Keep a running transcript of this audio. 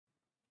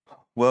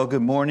Well,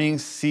 good morning,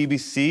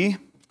 CBC.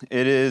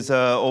 It is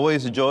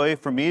always a joy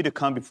for me to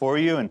come before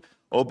you and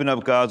open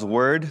up God's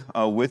Word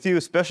with you,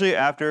 especially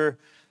after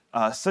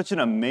such an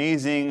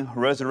amazing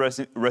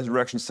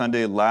Resurrection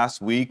Sunday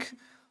last week.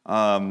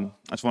 I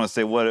just want to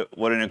say what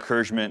an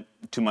encouragement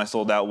to my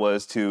soul that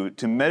was to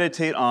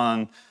meditate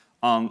on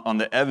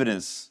the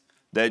evidence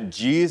that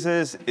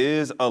Jesus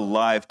is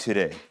alive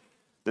today,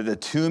 that the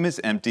tomb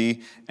is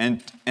empty,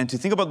 and to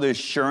think about the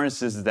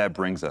assurances that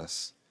brings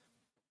us.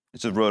 I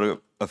just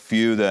wrote a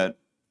few that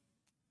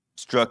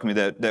struck me,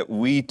 that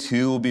we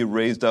too will be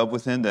raised up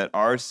with him, that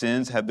our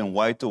sins have been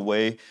wiped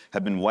away,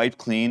 have been wiped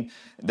clean,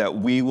 that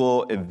we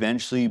will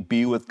eventually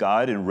be with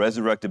God in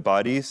resurrected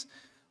bodies,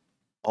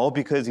 all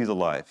because he's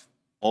alive,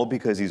 all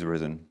because he's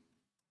risen.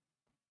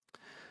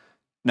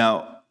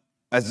 Now,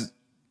 as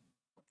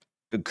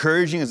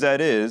encouraging as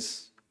that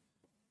is,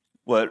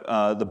 what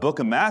the book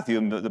of Matthew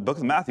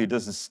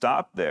doesn't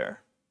stop there.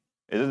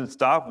 It doesn't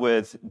stop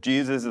with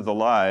Jesus is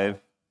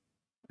alive,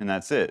 and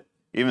that's it.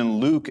 Even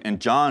Luke and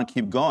John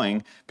keep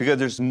going because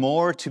there's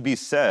more to be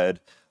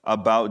said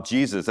about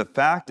Jesus. The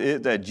fact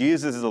is that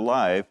Jesus is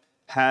alive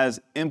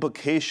has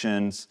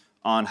implications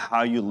on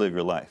how you live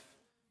your life.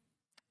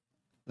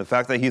 The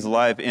fact that he's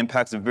alive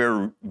impacts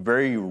the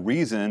very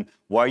reason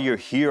why you're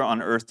here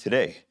on earth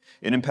today.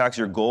 It impacts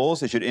your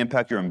goals. It should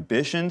impact your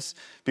ambitions.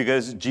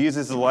 Because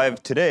Jesus is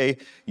alive today,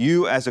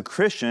 you as a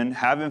Christian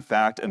have in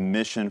fact a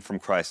mission from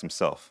Christ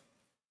himself.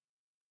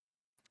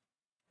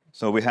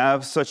 So we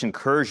have such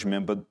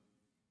encouragement, but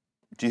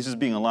Jesus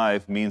being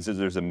alive means that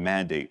there's a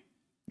mandate,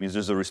 means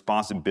there's a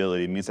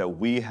responsibility, means that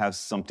we have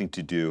something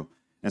to do.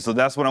 And so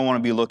that's what I want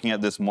to be looking at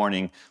this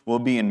morning. We'll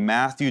be in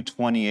Matthew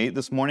 28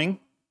 this morning.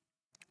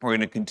 We're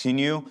going to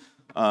continue,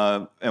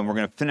 and we're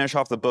going to finish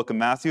off the book of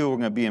Matthew. We're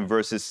going to be in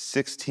verses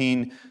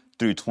 16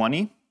 through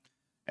 20.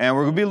 And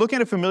we're going to be looking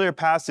at a familiar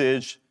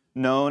passage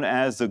known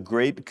as the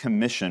Great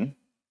Commission.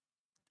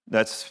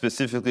 That's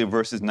specifically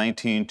verses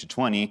 19 to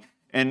 20.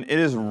 And it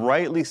is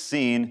rightly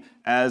seen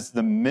as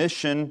the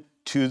mission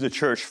to the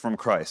church from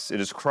Christ. It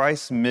is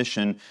Christ's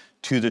mission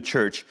to the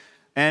church.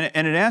 And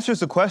it answers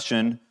the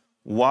question,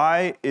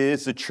 why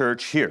is the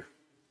church here?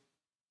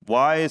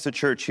 Why is the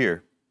church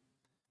here?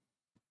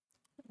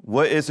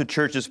 What is the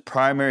church's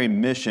primary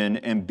mission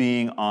in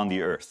being on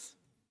the earth?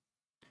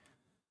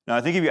 Now,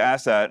 I think if you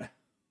ask that,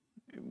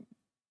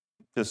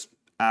 just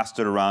asked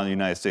it around the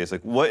United States,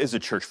 like, what is the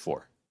church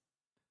for?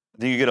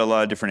 I think you get a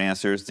lot of different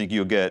answers. I think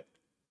you'll get,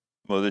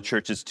 well, the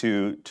church is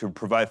to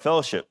provide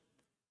fellowship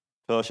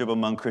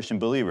among Christian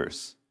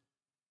believers.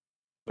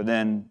 But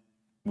then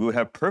we would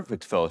have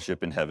perfect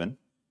fellowship in heaven.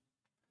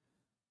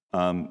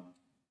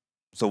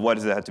 So why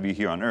does it have to be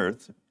here on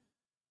earth?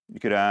 You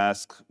could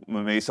ask,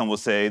 maybe some will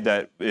say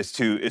that it's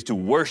to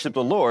worship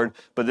the Lord,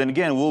 but then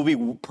again,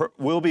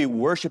 we'll be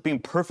worshiping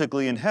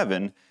perfectly in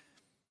heaven.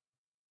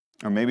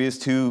 Or maybe it's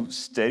to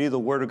study the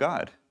Word of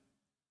God.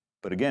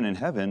 But again, in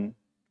heaven,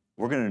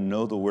 we're going to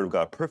know the Word of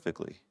God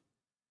perfectly.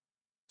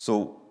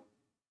 So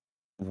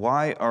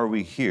why are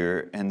we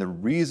here? And the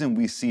reason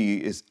we see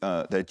is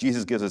that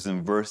Jesus gives us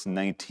in verse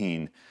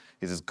 19.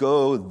 He says,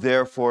 go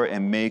therefore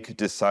and make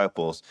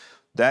disciples.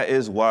 That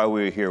is why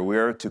we're here. We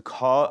are to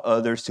call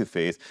others to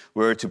faith.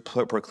 We are to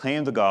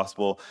proclaim the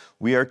gospel.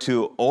 We're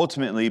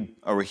ultimately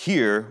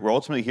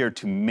here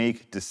to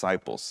make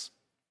disciples.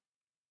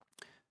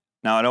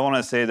 Now, I don't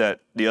want to say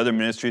that the other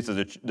ministries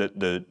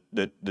that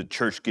the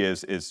church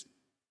gives is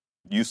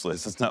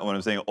useless. That's not what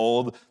I'm saying.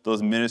 All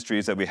those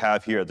ministries that we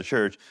have here at the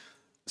church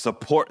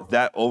support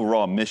that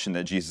overall mission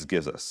that Jesus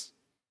gives us.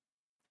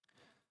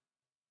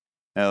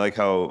 And I like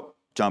how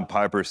John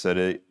Piper said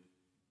it.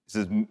 He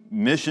says,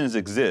 missions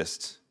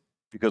exist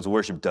because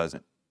worship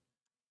doesn't.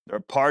 There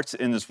are parts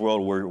in this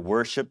world where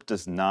worship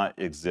does not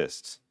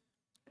exist.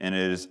 And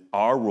it is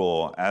our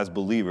role as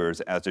believers,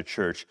 as a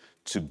church,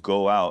 to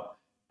go out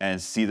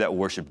and see that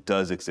worship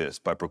does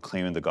exist by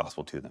proclaiming the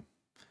gospel to them.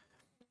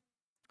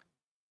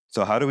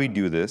 So how do we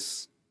do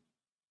this?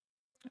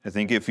 I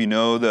think if you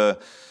know the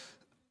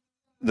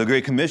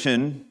Great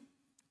Commission,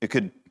 it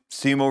could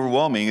seem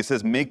overwhelming. It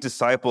says, make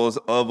disciples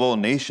of all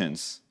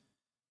nations.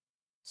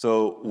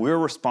 So we're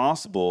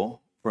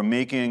responsible for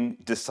making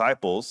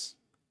disciples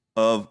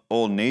of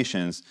all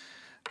nations.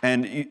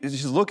 And you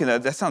just look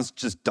at that sounds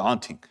just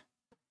daunting.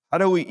 How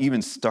do we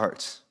even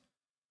start?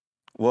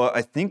 Well,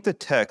 I think the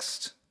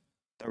text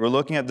that we're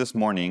looking at this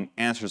morning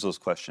answers those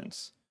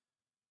questions.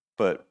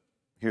 But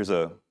here's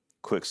a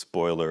quick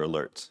spoiler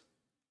alert.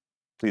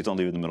 Please don't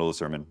leave in the middle of the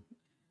sermon.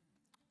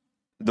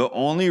 The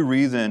only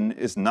reason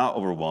it's not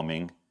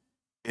overwhelming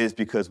is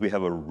because we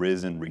have a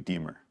risen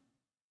Redeemer.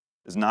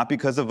 It's not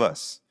because of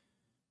us.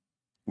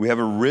 We have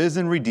a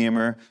risen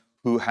Redeemer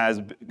who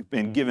has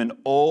been given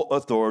all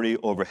authority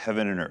over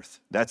heaven and earth.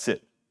 That's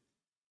it.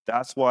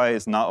 That's why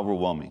it's not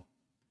overwhelming.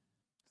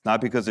 It's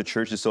not because the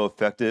church is so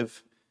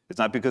effective. It's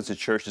not because the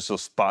church is so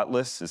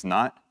spotless. It's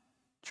not.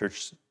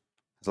 Church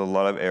has a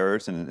lot of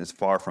errors and is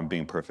far from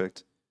being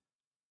perfect.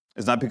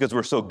 It's not because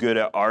we're so good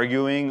at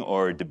arguing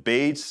or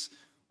debates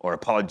or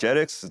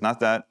apologetics. It's not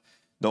that.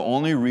 The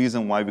only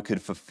reason why we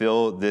could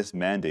fulfill this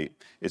mandate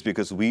is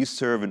because we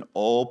serve an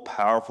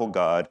all-powerful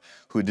God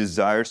who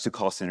desires to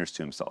call sinners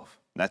to himself.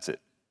 That's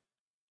it.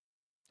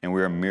 And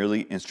we are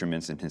merely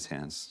instruments in his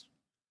hands.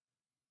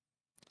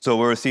 So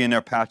we're seeing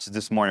our passage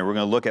this morning. We're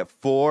going to look at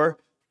 4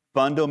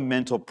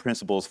 fundamental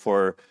principles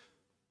for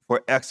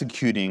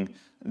executing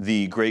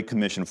the Great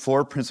Commission,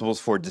 4 principles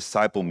for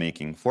disciple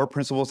making, 4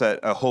 principles that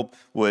I hope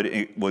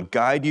would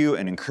guide you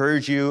and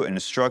encourage you and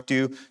instruct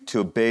you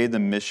to obey the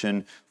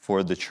mission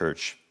for the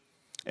church.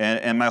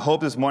 And my hope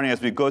this morning,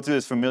 as we go through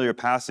this familiar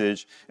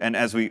passage, and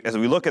as we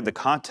look at the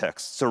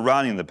context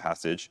surrounding the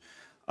passage,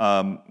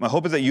 my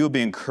hope is that you will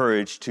be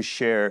encouraged to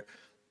share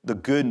the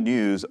good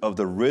news of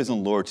the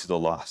risen Lord to the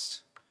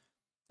lost.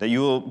 That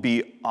you will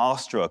be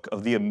awestruck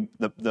of the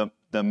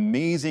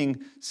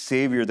amazing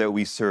Savior that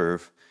we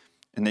serve,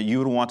 and that you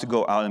would want to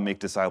go out and make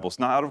disciples,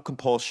 not out of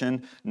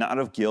compulsion, not out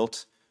of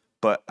guilt,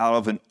 but out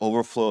of an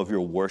overflow of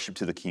your worship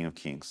to the King of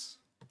Kings.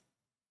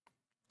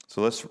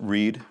 So let's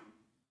read.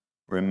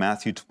 We're in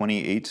Matthew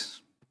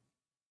 28.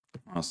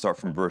 I'll start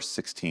from verse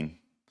 16.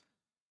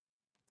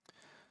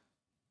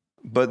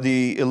 But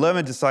the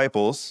 11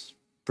 disciples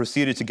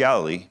proceeded to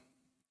Galilee,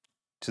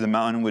 to the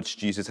mountain which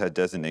Jesus had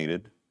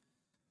designated.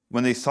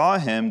 When they saw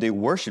him, they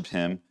worshipped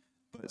him,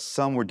 but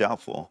some were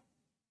doubtful.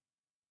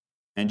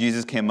 And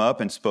Jesus came up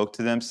and spoke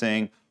to them,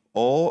 saying,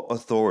 "All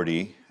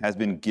authority has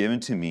been given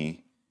to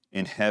me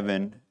in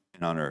heaven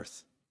and on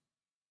earth.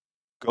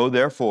 Go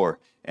therefore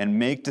and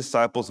make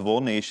disciples of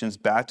all nations,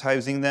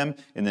 baptizing them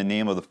in the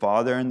name of the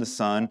Father and the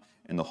Son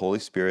and the Holy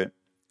Spirit,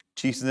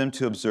 teaching them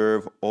to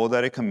observe all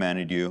that I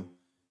commanded you.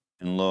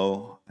 And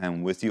lo, I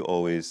am with you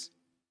always,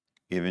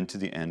 even to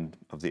the end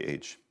of the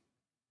age."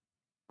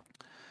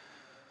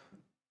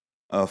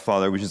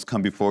 Father, we just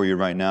come before you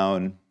right now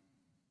and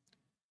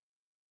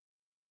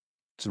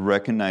to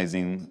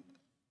recognizing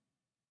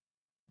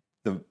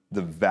the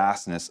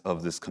vastness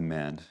of this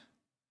command,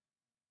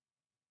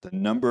 the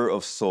number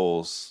of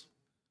souls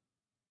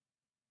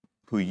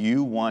who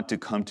you want to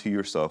come to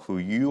yourself, who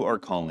you are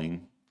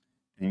calling,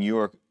 and you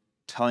are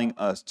telling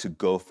us to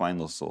go find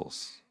those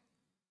souls.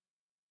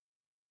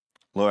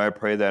 Lord, I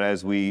pray that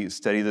as we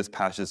study this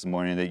passage this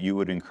morning, that you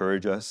would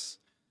encourage us,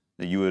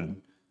 that you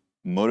would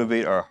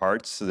motivate our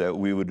hearts so that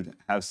we would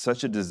have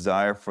such a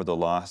desire for the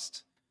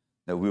lost,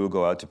 that we will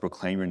go out to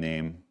proclaim your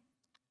name,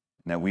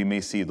 and that we may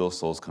see those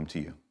souls come to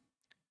you.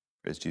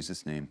 Praise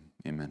Jesus' name,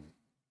 amen.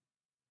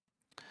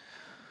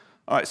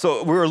 All right,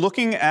 so we were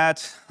looking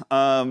at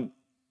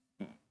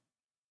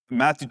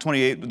Matthew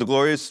 28, the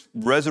glorious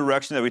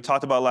resurrection that we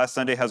talked about last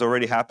Sunday has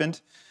already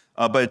happened.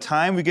 By the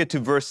time we get to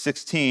verse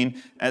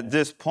 16, at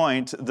this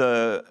point,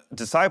 the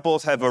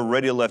disciples have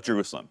already left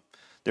Jerusalem.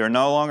 They're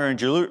no longer in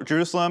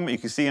Jerusalem. You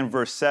can see in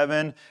verse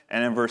 7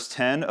 and in verse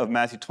 10 of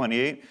Matthew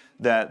 28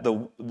 that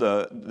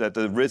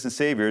the risen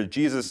Savior,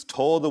 Jesus,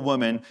 told the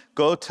woman,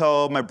 "Go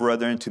tell my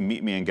brethren to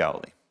meet me in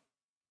Galilee."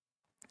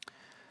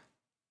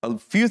 A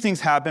few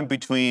things happen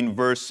between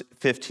verse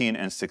 15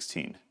 and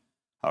 16,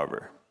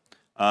 however.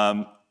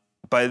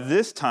 By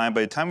the time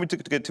we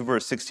get to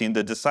verse 16,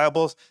 the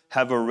disciples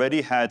have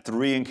already had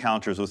 3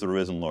 encounters with the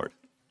risen Lord.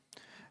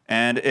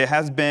 And it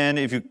has been,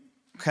 if you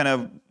kind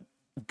of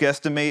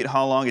guesstimate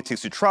how long it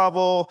takes to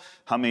travel,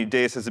 how many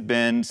days has it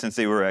been since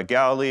they were at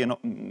Galilee,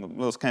 and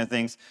those kind of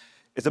things,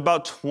 it's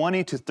about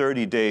 20 to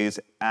 30 days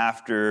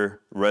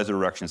after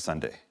Resurrection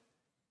Sunday.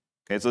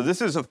 Okay, so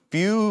this is a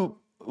few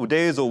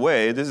days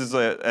away. This is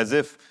as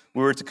if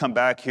we were to come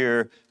back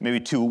here maybe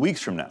 2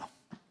 weeks from now.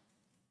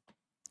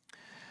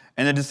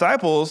 And the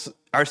disciples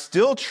are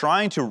still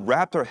trying to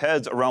wrap their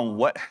heads around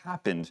what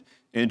happened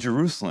in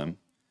Jerusalem.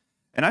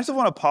 And I just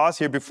want to pause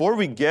here before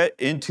we get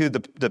into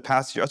the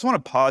passage. I just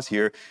want to pause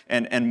here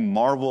and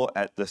marvel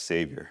at the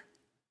Savior.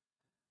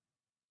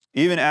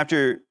 Even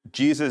after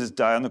Jesus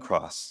died on the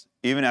cross,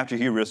 even after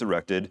he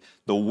resurrected,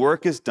 the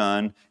work is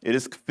done. It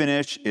is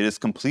finished. It is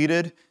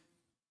completed.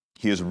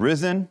 He is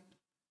risen.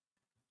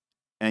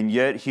 And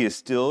yet he is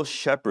still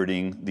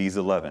shepherding these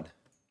 11.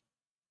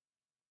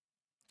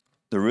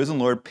 The risen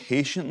Lord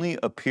patiently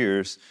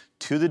appears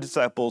to the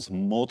disciples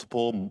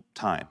multiple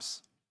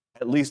times,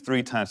 at least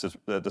 3 times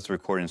that's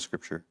recorded in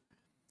Scripture,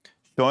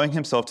 showing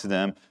himself to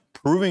them,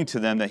 proving to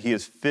them that he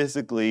is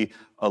physically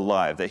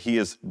alive, that he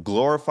is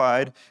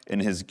glorified in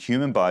his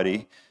human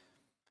body.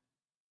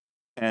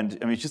 And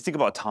I mean, just think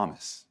about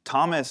Thomas.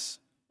 Thomas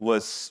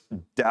was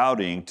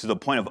doubting to the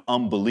point of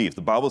unbelief.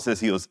 The Bible says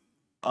he was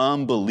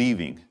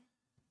unbelieving.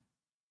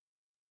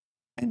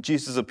 And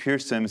Jesus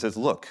appears to him and says,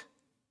 "Look,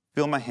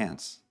 feel my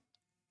hands.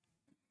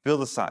 Feel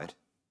the side."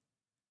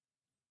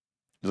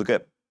 Look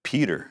at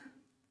Peter.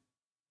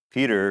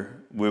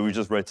 Peter, where we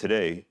just read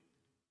today,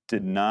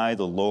 denied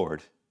the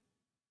Lord.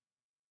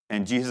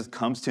 And Jesus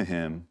comes to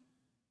him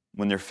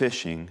when they're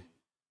fishing,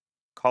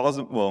 calls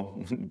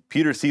him,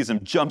 Peter sees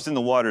him, jumps in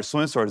the water,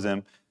 swims towards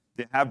him.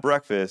 They have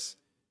breakfast,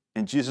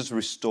 and Jesus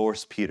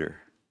restores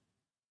Peter.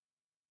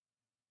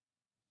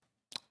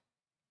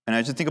 And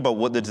I just think about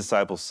what the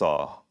disciples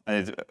saw.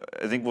 I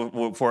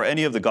think for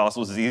any of the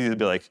Gospels, it's easy to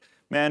be like,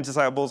 man,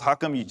 disciples, how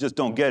come you just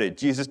don't get it?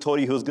 Jesus told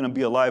you he was going to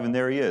be alive, and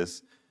there he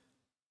is.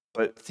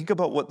 But think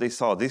about what they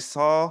saw. They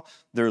saw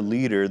their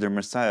leader, their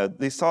Messiah.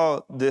 They saw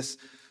this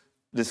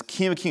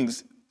King of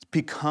Kings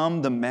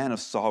become the man of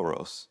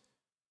sorrows,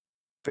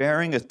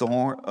 bearing a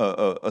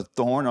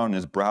thorn on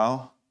his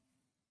brow.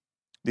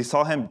 They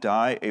saw him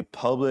die a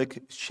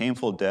public,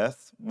 shameful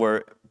death,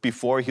 where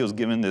before he was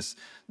given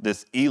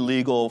this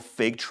illegal,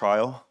 fake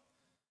trial.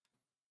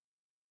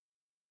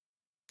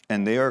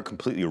 And they are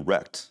completely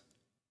wrecked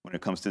when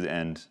it comes to the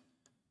end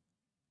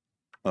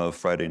of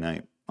Friday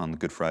night, on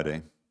Good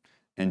Friday.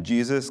 And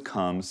Jesus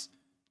comes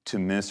to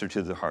minister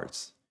to their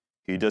hearts.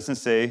 He doesn't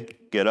say,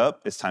 get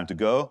up, it's time to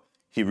go.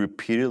 He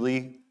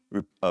repeatedly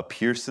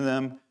appears to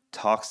them,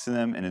 talks to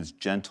them, and is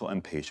gentle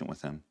and patient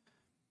with them.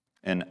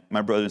 And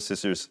my brothers and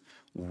sisters,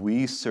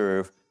 we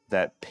serve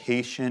that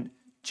patient,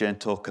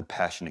 gentle,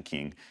 compassionate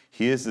King.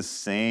 He is the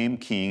same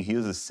King, he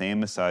is the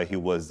same Messiah he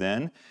was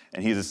then,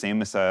 and he is the same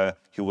Messiah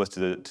he was to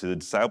the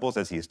disciples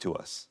as he is to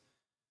us.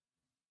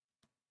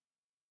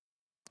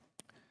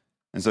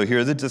 And so here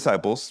are the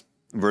disciples,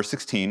 verse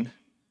 16.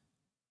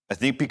 I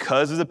think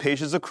because of the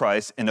patience of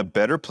Christ, in a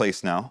better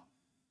place now.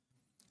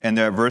 And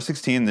they're at verse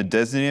 16, the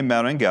designated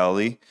mountain in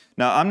Galilee.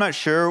 Now, I'm not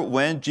sure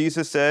when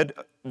Jesus said,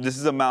 this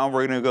is a mountain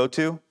we're going to go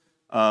to.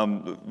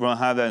 We don't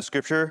have that in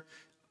Scripture.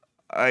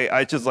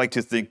 I just like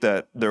to think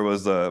that there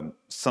was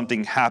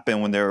something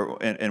happened when they're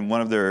in one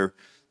of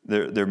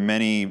their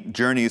many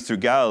journeys through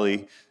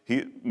Galilee.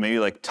 Maybe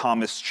like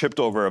Thomas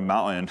tripped over a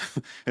mountain.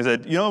 He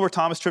said, you know where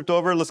Thomas tripped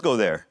over? Let's go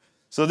there.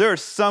 So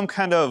there's some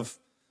kind of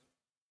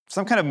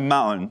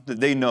mountain that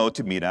they know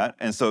to meet at.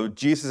 And so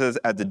Jesus says,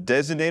 at the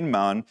designated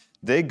mountain,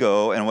 they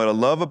go. And what I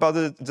love about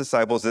the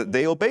disciples is that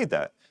they obeyed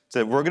that.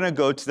 Said, we're going to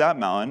go to that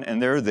mountain,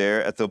 and they're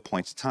there at the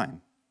appointed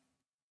time.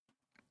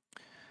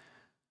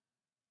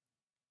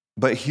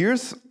 But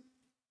here's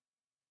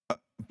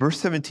verse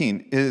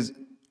 17 is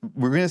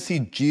we're going to see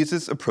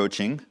Jesus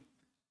approaching.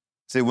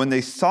 Say, when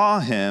they saw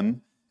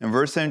him, in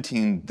verse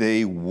 17,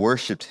 they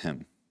worshiped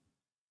him.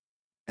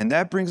 And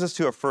that brings us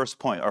to our first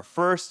point, our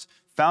first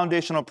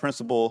foundational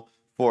principle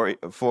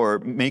for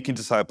making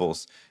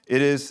disciples.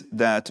 It is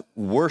that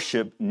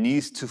worship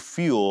needs to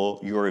fuel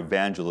your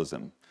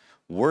evangelism.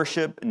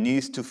 Worship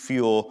needs to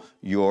fuel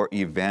your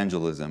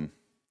evangelism.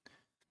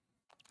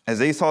 As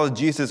they saw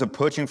Jesus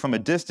approaching from a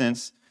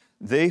distance,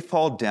 they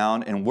fall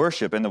down and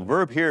worship. And the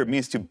verb here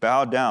means to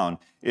bow down.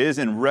 It is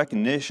in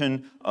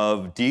recognition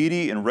of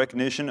deity, in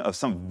recognition of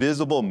some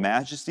visible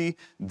majesty.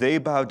 They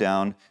bow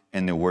down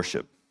and they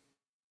worship.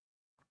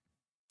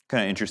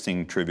 Kind of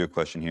interesting trivia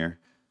question here.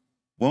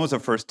 When was the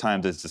first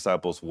time the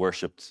disciples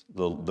worshiped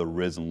the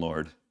risen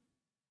Lord?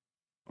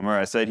 Remember,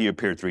 I said he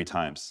appeared 3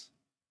 times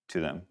to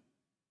them.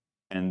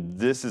 And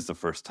this is the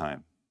first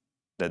time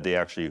that they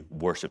actually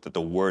worshiped, that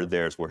the word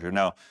there is worship.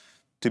 Now,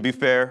 to be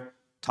fair,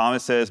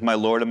 Thomas says, my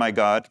Lord and my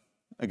God.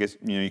 I guess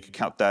you could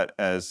count that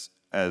as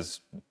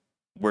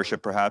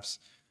worship, perhaps.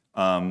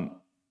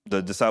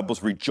 The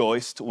disciples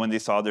rejoiced when they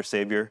saw their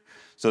Savior,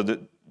 so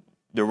that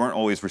they weren't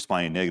always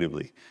responding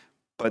negatively.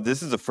 But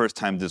this is the first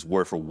time this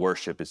word for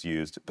worship is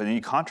used. But then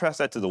you contrast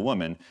that to the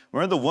woman.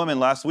 Remember the woman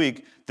last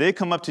week? They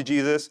come up to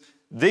Jesus.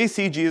 They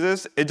see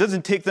Jesus. It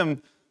doesn't take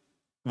them,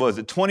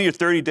 20 or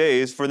 30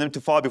 days for them to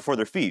fall before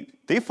their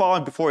feet. They fall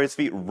before his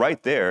feet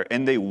right there,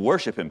 and they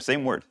worship him.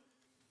 Same word.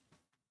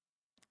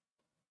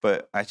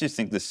 But I just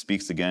think this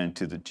speaks again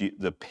to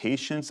the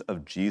patience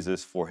of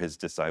Jesus for his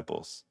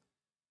disciples.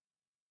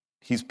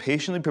 He's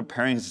patiently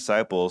preparing his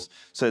disciples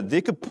so that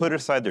they could put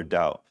aside their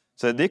doubt,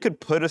 so that they could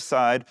put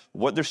aside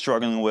what they're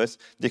struggling with,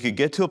 they could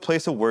get to a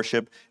place of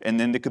worship, and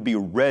then they could be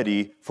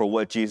ready for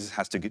what Jesus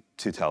has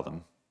to tell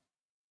them.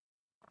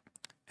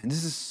 And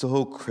this is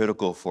so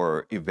critical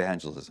for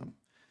evangelism,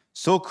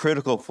 so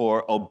critical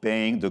for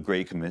obeying the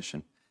Great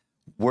Commission.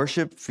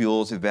 Worship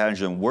fuels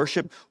evangelism.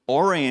 Worship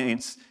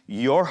orients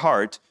your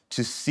heart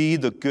to see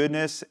the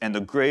goodness and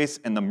the grace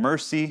and the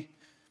mercy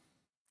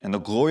and the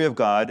glory of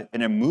God,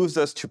 and it moves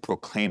us to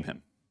proclaim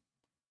him.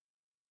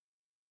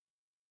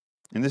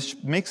 And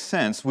this makes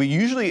sense. We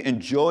usually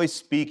enjoy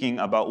speaking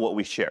about what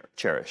we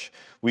cherish.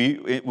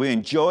 We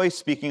enjoy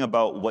speaking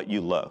about what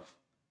you love.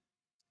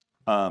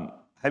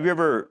 Have you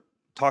ever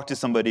talked to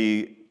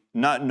somebody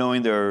not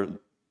knowing they're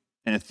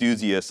an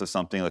enthusiast of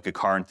something, like a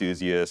car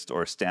enthusiast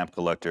or a stamp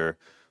collector,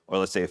 or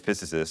let's say a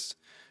physicist,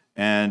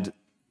 and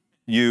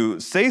you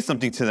say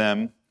something to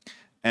them,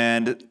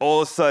 and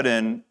all of a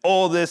sudden,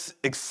 all this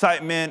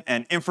excitement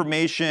and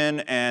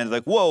information, and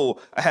like, whoa,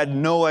 I had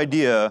no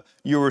idea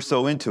you were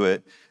so into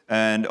it.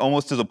 And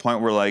almost to the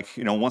point where, like,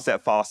 once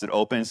that faucet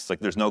opens, it's like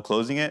there's no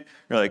closing it.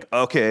 You're like,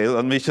 okay,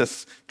 let me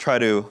just try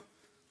to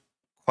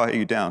quiet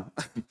you down.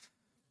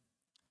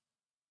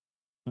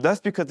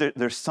 That's because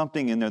there's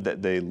something in there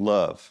that they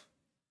love.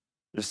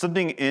 There's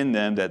something in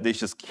them that they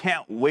just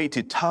can't wait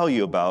to tell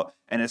you about.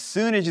 And as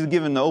soon as you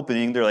give them the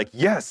opening, they're like,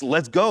 yes,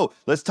 let's go.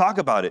 Let's talk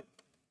about it.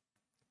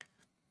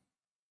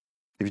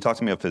 If you talk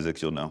to me about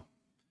physics, you'll know.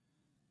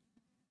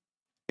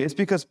 It's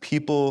because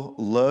people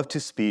love to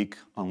speak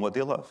on what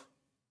they love.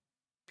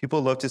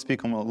 People love to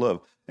speak on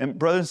love. And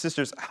brothers and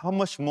sisters, how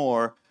much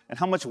more and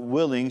how much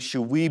willing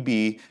should we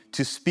be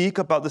to speak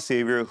about the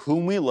Savior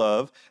whom we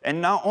love, and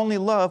not only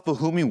love, but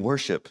whom we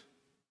worship?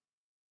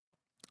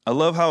 I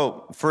love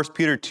how 1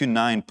 Peter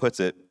 2:9 puts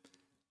it.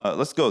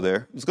 Let's go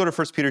there. Let's go to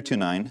 1 Peter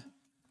 2:9.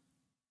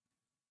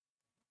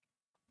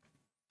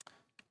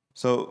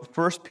 So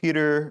 1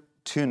 Peter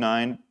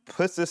 2:9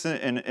 puts this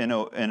in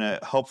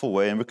a helpful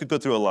way, and we could go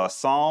through a lot of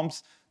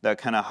Psalms that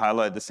kind of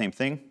highlight the same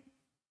thing.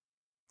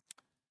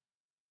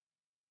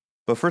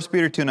 But 1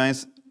 Peter 2:9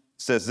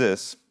 says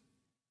this,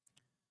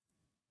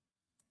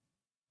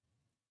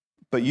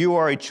 "But you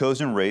are a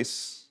chosen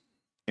race,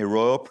 a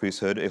royal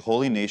priesthood, a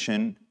holy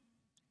nation,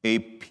 a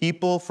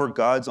people for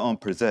God's own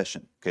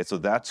possession." Okay, so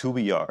that's who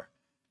we are.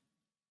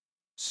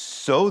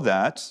 "So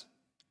that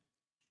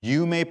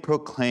you may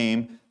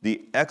proclaim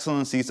the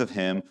excellencies of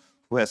him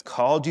who has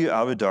called you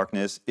out of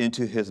darkness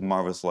into his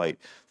marvelous light.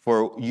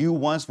 For you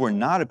once were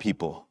not a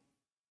people,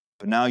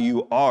 but now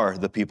you are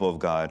the people of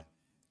God.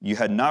 You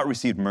had not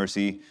received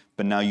mercy,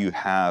 but now you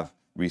have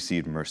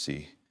received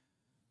mercy."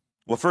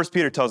 Well, 1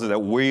 Peter tells us that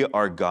we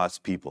are God's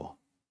people.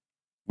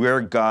 We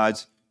are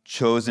God's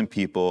chosen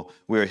people.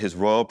 We are his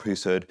royal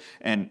priesthood.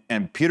 And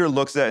Peter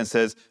looks at it and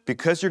says,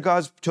 because you're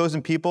God's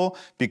chosen people,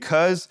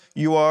 because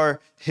you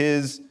are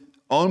his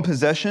own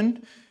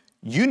possession,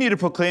 you need to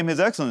proclaim his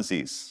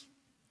excellencies.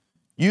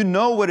 You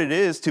know what it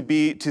is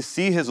to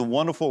see his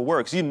wonderful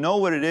works. You know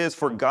what it is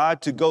for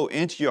God to go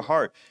into your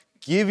heart,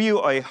 give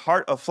you a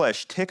heart of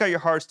flesh, take out your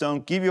heart of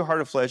stone, give you a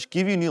heart of flesh,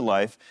 give you new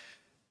life,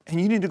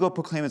 and you need to go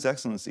proclaim his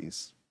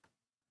excellencies.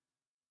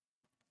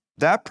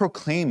 That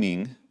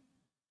proclaiming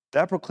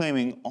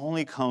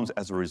only comes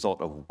as a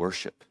result of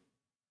worship.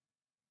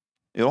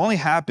 It only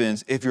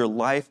happens if your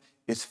life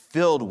is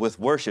filled with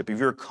worship, if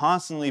you're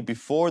constantly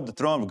before the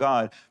throne of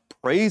God,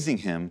 praising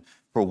him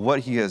for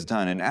what he has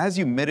done. And as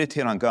you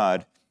meditate on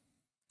God,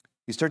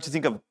 you start to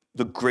think of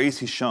the grace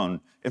he's shown.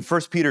 In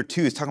 1 Peter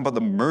 2, he's talking about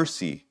the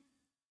mercy.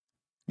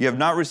 You have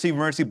not received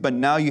mercy, but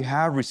now you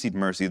have received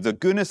mercy. The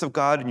goodness of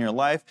God in your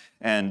life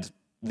and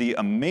the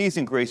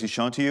amazing grace he's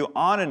shown to you,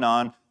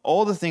 on,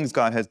 all the things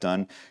God has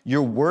done,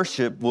 your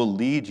worship will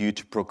lead you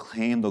to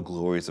proclaim the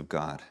glories of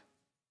God.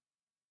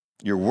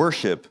 Your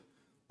worship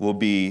will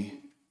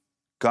be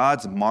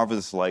God's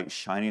marvelous light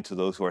shining to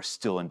those who are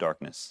still in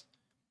darkness.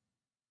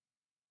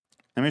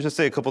 Let me just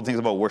say a couple things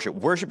about worship.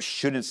 Worship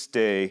shouldn't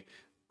stay,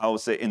 I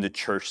would say, in the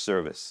church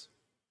service.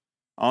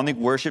 I don't think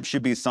worship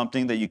should be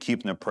something that you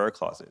keep in a prayer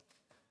closet.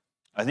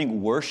 I think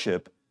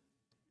worship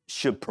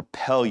should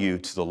propel you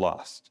to the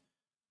lost.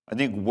 I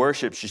think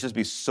worship should just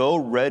be so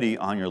ready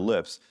on your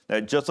lips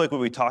that just like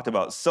what we talked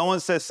about, someone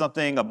says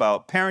something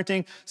about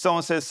parenting,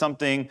 someone says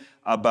something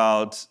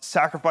about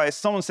sacrifice,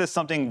 someone says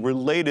something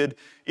related,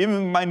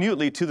 even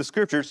minutely to the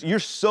scriptures, you're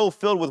so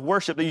filled with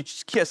worship that you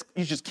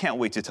just can't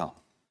wait to tell them.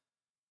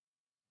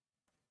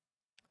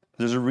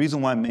 There's a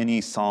reason why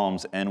many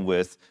Psalms end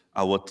with,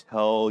 I will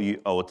tell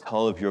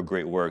of your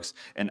great works,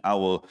 and I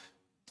will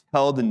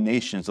tell the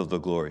nations of your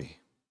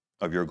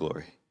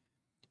glory.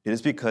 It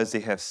is because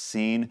they have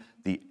seen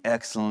the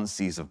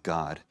excellencies of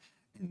God,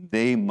 and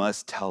they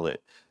must tell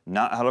it,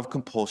 not out of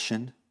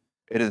compulsion.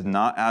 It is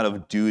not out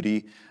of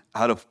duty,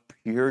 out of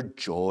pure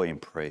joy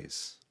and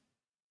praise.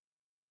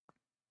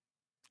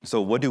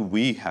 So what do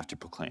we have to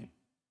proclaim?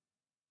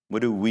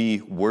 What do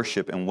we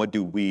worship, and what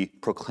do we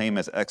proclaim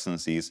as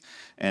excellencies?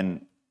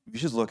 And you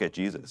just look at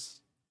Jesus.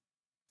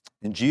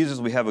 In Jesus,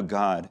 we have a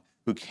God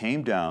who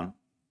came down,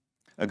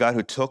 a God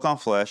who took on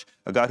flesh,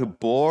 a God who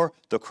bore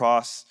the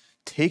cross,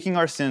 taking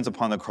our sins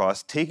upon the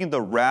cross, taking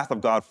the wrath of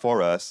God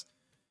for us,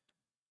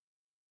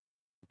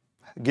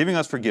 giving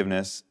us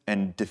forgiveness,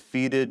 and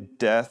defeated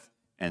death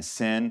and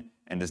sin,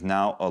 and is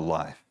now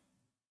alive.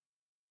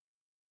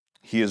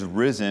 He is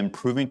risen,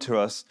 proving to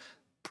us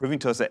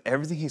that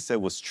everything he said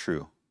was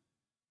true.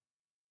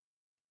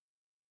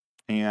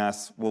 And you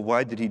ask, well,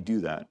 why did he do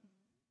that?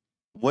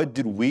 What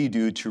did we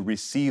do to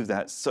receive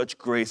that such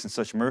grace and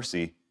such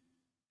mercy?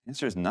 The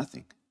answer is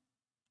nothing.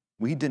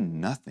 We did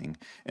nothing,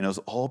 and it was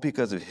all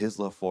because of his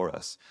love for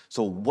us.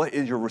 So what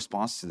is your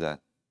response to that?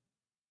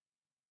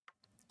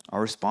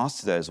 Our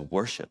response to that is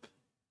worship.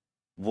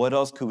 What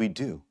else could we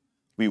do?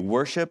 We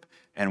worship,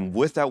 and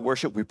with that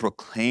worship, we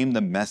proclaim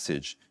the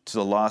message to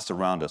the lost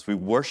around us. We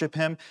worship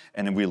him,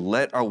 and then we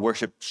let our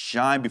worship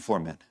shine before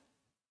men.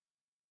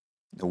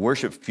 The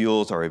worship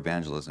fuels our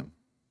evangelism.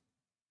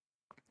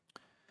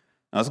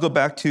 Now let's go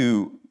back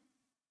to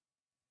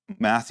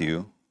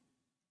Matthew.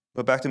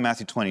 Go back to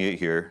Matthew 28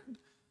 here.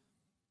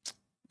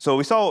 So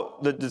we saw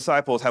the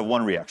disciples have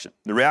one reaction.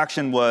 The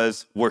reaction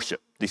was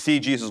worship. They see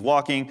Jesus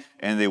walking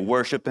and they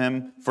worship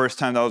him. First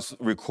time that was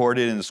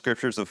recorded in the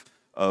scriptures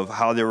of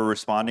how they were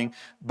responding.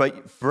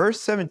 But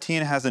verse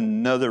 17 has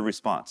another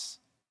response.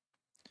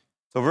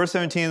 So verse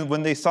 17,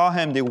 when they saw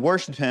him, they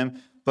worshiped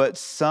him, but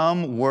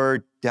some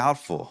were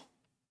doubtful.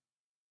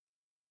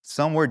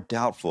 Some were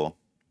doubtful.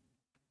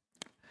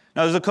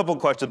 Now there's a couple of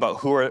questions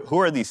about who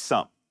are these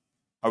some?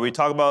 Are we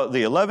talking about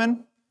the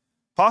 11?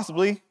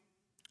 Possibly.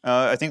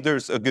 I think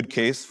there's a good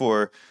case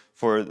for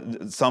for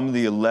some of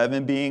the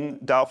 11 being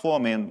doubtful, I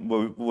mean,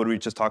 what we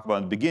just talked about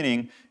in the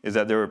beginning is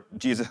that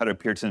Jesus had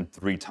appeared to them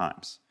 3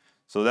 times.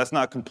 So that's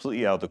not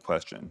completely out of the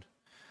question.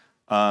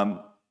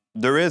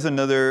 There is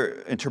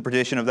another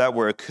interpretation of that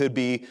where it could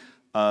be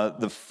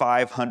the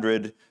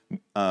 500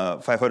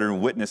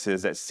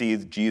 witnesses that see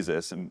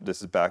Jesus, and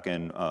this is back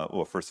in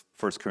 1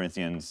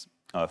 Corinthians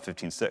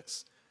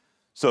 15:6.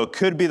 So it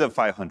could be the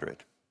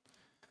 500,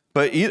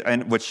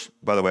 which,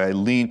 by the way, I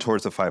lean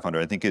towards the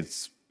 500. I think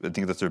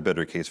that's a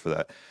better case for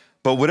that.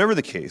 But whatever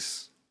the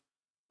case,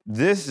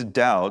 this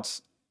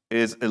doubt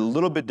is a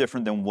little bit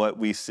different than what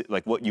we see,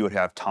 like what you would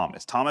have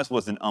Thomas. Thomas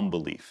was an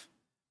unbelief.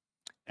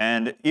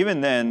 And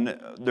even then,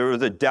 there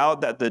was a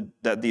doubt that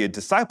the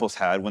disciples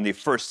had when they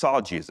first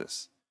saw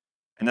Jesus.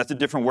 And that's a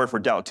different word for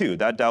doubt too.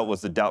 That doubt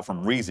was the doubt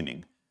from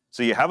reasoning.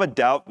 So you have a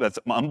doubt that's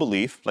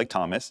unbelief, like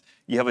Thomas.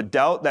 You have a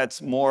doubt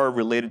that's more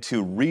related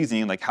to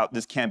reasoning, like how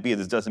this can't be,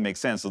 this doesn't make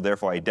sense, so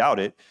therefore I doubt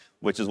it,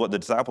 which is what the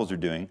disciples are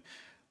doing.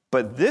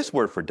 But this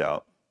word for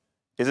doubt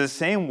is the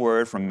same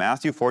word from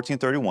Matthew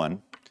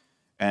 14:31.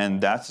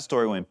 And that's the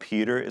story when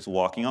Peter is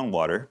walking on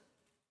water.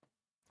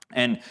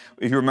 And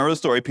if you remember the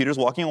story, Peter's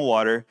walking on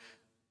water.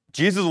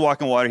 Jesus is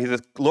walking on water. He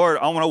says, Lord,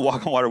 I want to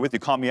walk on water with you.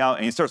 Call me out.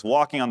 And he starts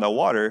walking on that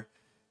water.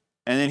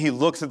 And then he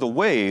looks at the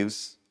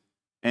waves,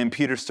 and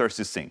Peter starts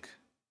to sink.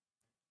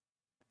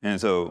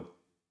 And so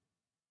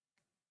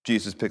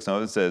Jesus picks him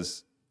up and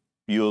says,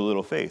 you of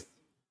little faith,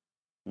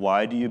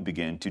 why do you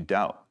begin to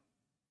doubt?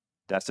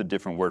 That's a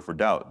different word for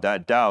doubt.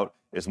 That doubt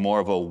is more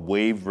of a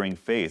wavering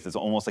faith. It's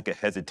almost like a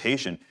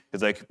hesitation.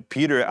 It's like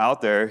Peter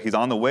out there, he's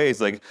on the way.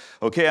 He's like,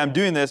 okay, I'm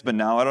doing this, but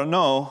now I don't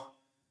know.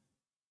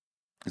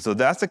 And so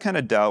that's the kind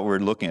of doubt we're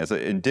looking at. It's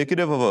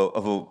indicative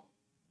of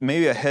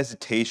maybe a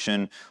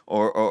hesitation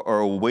or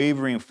a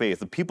wavering faith.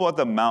 The people at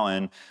the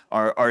mountain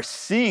are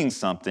seeing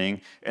something,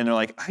 and they're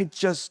like, I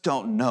just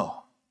don't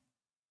know.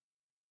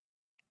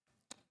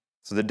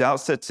 So the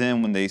doubt sets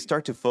in when they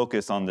start to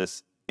focus on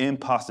this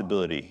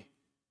impossibility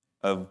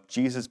of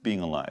Jesus being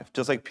alive,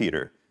 just like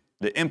Peter,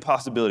 the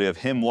impossibility of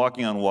him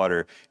walking on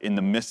water in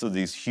the midst of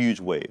these huge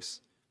waves.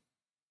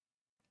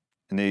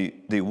 And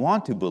they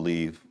want to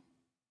believe,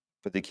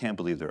 but they can't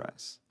believe their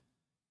eyes.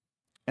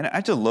 And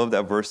I just love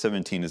that verse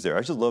 17 is there.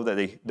 I just love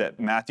that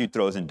Matthew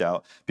throws in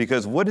doubt,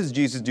 because what does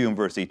Jesus do in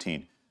verse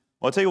 18?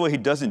 Well, I'll tell you what he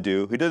doesn't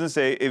do. He doesn't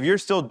say, if you're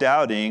still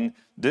doubting,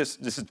 this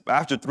is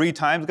after 3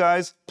 times,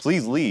 guys,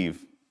 please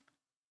leave.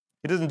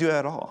 He doesn't do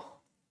that at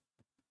all.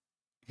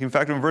 In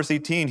fact, in verse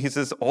 18, he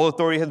says, all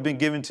authority has been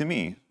given to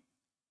me.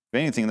 If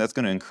anything, that's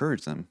going to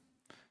encourage them.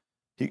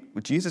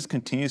 Jesus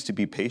continues to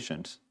be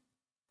patient,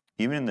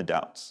 even in the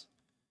doubts.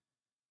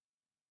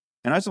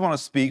 And I just want to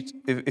speak,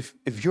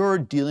 if you're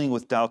dealing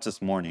with doubts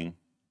this morning,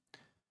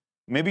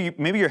 maybe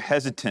you're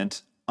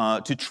hesitant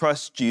to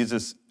trust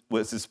Jesus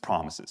with his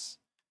promises.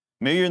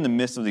 Maybe you're in the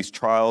midst of these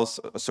trials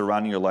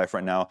surrounding your life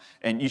right now,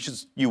 and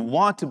you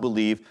want to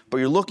believe, but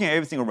you're looking at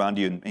everything around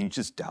you and you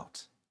just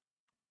doubt.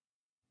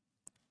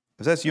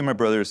 If that's you, my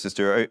brother or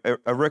sister,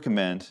 I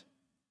recommend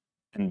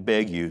and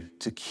beg you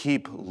to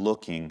keep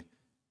looking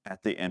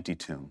at the empty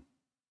tomb.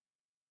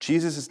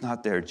 Jesus is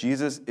not there.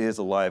 Jesus is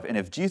alive. And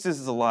if Jesus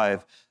is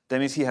alive, that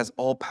means he has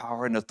all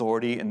power and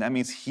authority, and that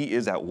means he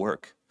is at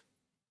work.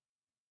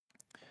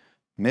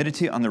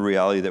 Meditate on the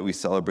reality that we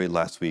celebrated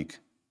last week.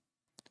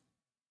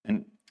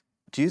 And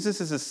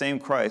Jesus is the same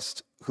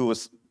Christ who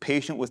was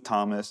patient with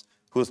Thomas,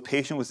 who was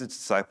patient with his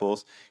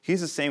disciples. He's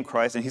the same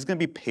Christ, and he's going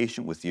to be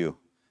patient with you.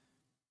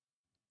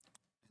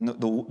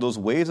 Those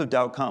waves of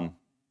doubt come.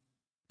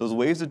 Those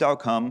waves of doubt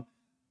come.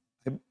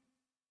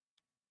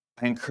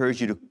 I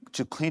encourage you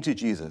to cling to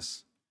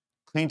Jesus,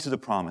 cling to the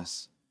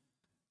promise.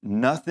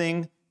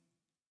 Nothing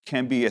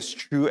can be as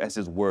true as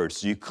his word,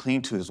 so you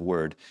cling to his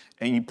word,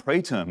 and you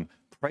pray to him.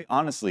 Pray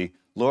honestly,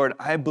 Lord,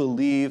 I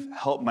believe,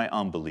 help my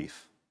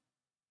unbelief.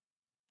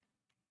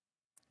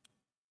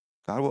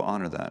 God will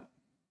honor that.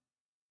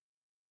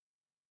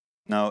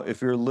 Now,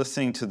 if you're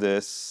listening to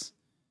this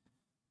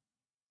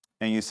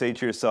and you say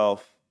to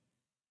yourself,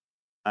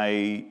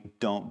 I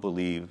don't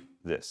believe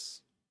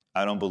this.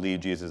 I don't believe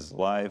Jesus is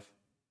alive.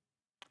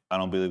 I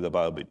don't believe the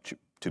Bible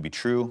to be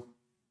true.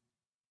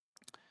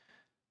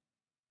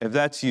 If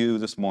that's you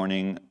this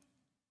morning,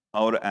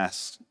 I would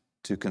ask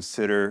to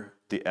consider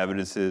the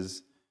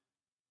evidences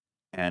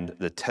and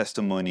the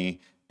testimony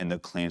and the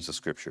claims of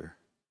Scripture.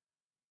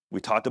 We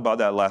talked about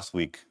that last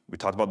week. We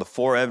talked about the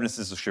 4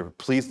 evidences of Scripture.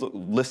 Please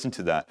listen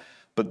to that.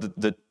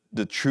 But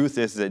the truth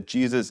is that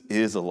Jesus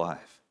is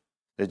alive,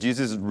 that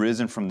Jesus is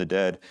risen from the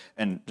dead,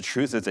 and the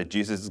truth is that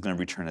Jesus is going to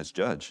return as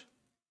judge.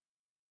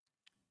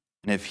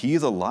 And if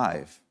he's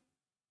alive,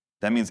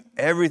 that means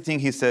everything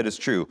he said is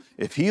true.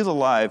 If he's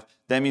alive,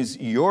 that means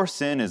your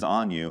sin is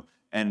on you,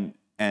 and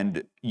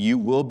you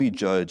will be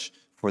judged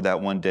for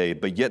that one day.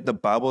 But yet the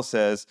Bible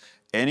says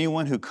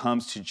anyone who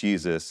comes to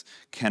Jesus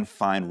can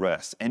find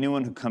rest.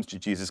 Anyone who comes to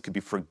Jesus can be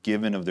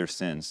forgiven of their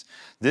sins.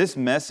 This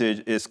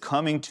message is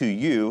coming to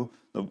you,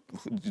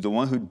 the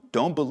one who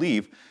don't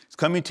believe, is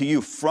coming to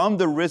you from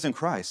the risen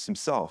Christ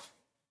himself,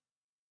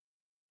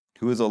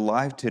 who is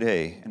alive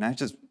today. And I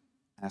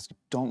ask you,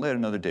 don't let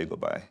another day go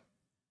by.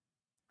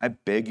 I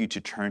beg you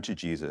to turn to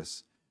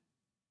Jesus.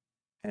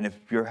 And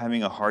if you're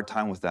having a hard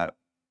time with that,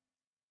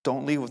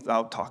 don't leave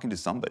without talking to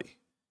somebody.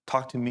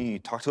 Talk to me,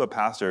 talk to a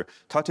pastor,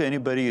 talk to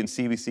anybody in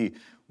CBC.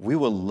 We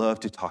would love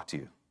to talk to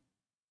you.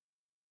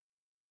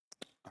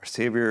 Our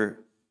Savior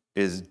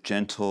is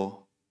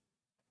gentle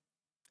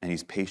and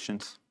he's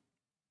patient.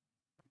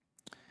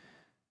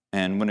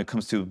 And when it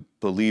comes to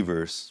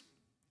believers,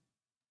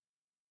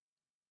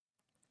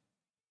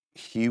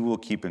 he will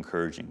keep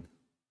encouraging.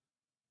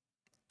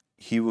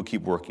 He will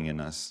keep working in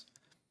us.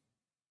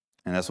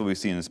 And that's what we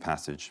see in this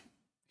passage.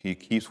 He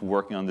keeps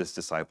working on these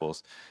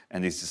disciples,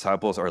 and these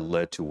disciples are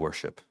led to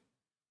worship.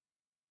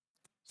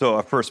 So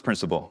our first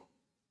principle,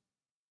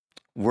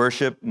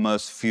 worship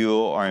must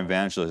fuel our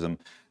evangelism.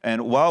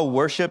 And while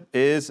worship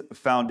is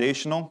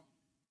foundational,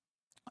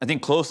 I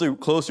think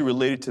closely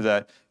related to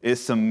that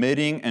is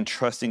submitting and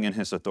trusting in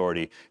his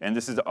authority. And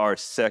this is our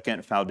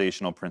second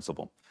foundational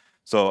principle.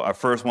 So our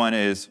first one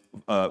is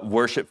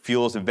worship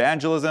fuels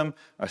evangelism.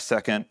 Our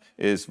second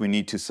is we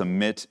need to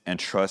submit and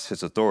trust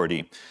his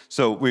authority.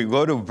 So we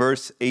go to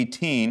verse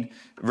 18.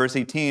 Verse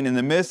 18, in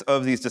the midst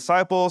of these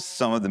disciples,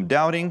 some of them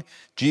doubting,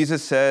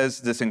 Jesus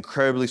says this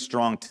incredibly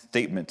strong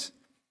statement.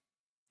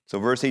 So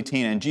verse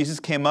 18, and Jesus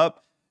came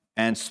up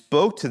and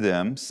spoke to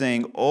them,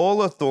 saying,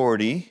 all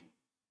authority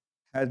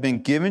has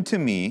been given to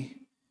me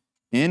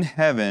in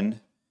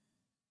heaven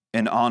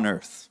and on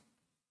earth.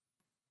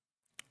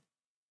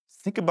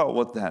 Think about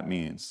what that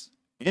means.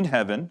 In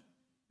heaven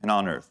and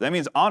on earth. That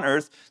means on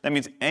earth, that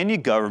means any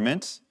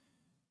government,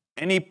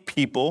 any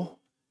people,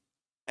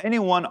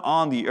 anyone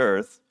on the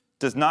earth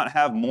does not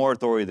have more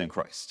authority than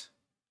Christ.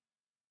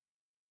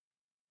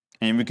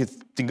 And we could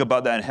think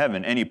about that in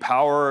heaven. Any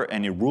power,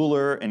 any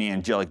ruler, any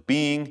angelic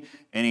being,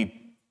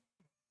 any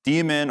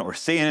demon or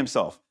Satan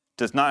himself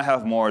does not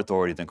have more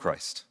authority than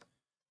Christ.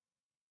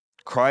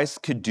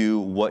 Christ could do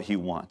what he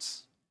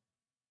wants.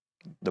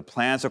 The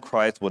plans of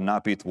Christ will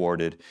not be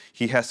thwarted.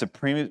 He has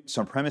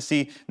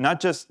supremacy, not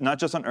just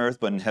on earth,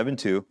 but in heaven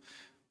too.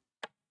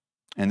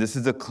 And this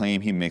is the claim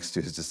he makes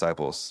to his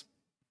disciples.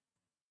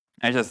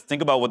 And just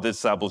think about what the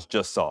disciples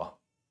just saw,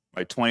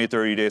 right? 20,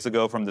 30 days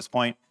ago from this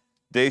point,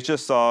 they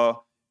just saw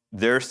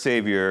their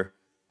Savior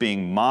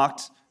being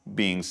mocked,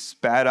 being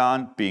spat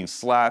on, being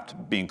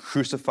slapped, being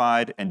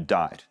crucified, and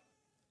died.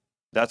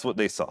 That's what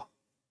they saw.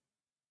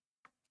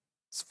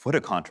 What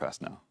a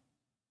contrast now.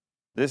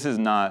 This is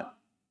not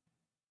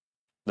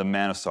the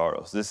man of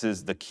sorrows. This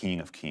is the King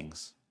of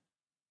kings.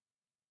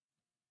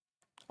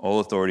 All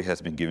authority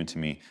has been given to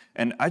me.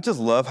 And I just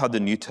love how the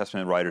New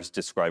Testament writers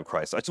describe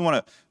Christ. I just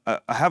want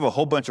to, I have a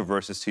whole bunch of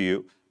verses to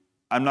you.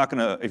 I'm not going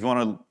to, if you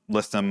want to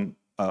list them,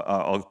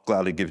 I'll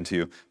gladly give them to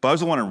you. But I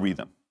just want to read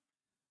them.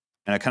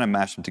 And I kind of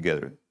mash them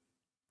together.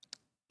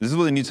 This is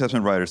what the New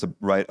Testament writers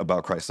write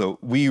about Christ. So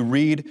we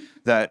read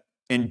that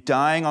in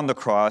dying on the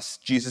cross,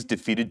 Jesus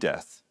defeated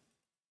death.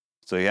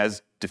 So he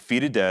has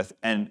defeated death,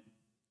 and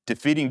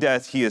defeating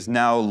death, he is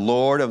now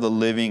Lord of the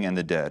living and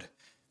the dead.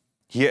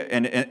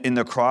 And in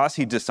the cross,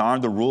 he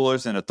disarmed the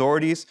rulers and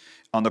authorities.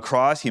 On the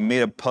cross, he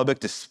made a public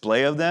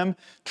display of them,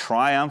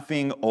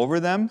 triumphing over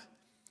them.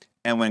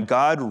 And when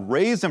God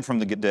raised him from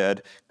the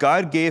dead,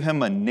 God gave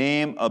him a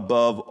name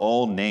above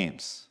all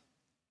names.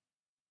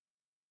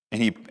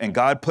 And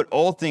God put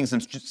all things in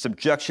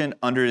subjection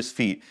under his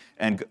feet.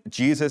 And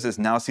Jesus is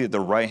now seated at the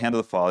right hand of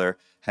the Father,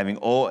 having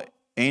all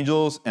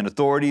angels and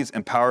authorities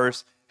and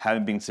powers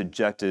having been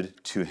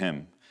subjected to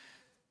him.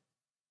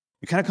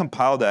 We kind of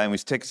compile that and we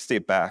take a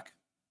step back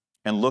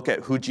and look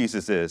at who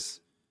Jesus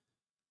is.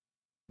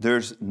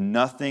 There's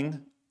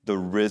nothing the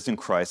risen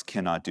Christ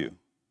cannot do.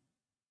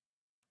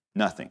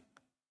 Nothing.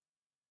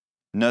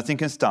 Nothing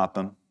can stop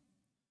him.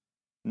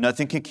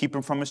 Nothing can keep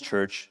him from his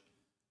church.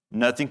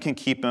 Nothing can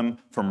keep him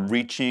from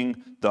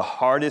reaching the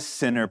hardest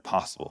sinner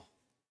possible.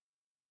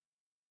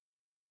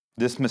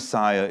 This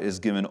Messiah is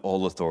given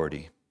all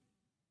authority,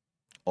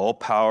 all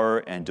power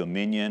and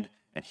dominion,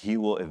 and he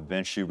will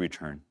eventually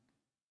return.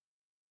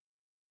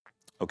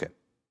 Okay.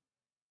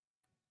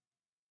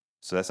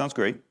 So that sounds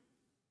great.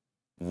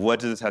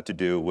 What does this have to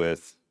do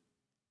with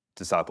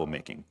disciple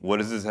making? What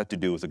does this have to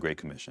do with the Great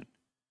Commission?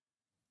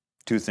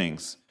 Two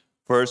things.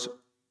 First,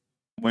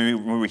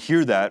 when we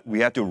hear that, we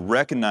have to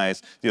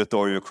recognize the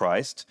authority of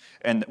Christ.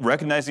 And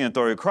recognizing the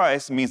authority of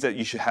Christ means that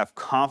you should have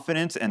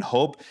confidence and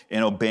hope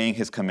in obeying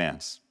his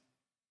commands.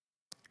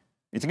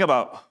 You think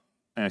about,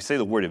 and I say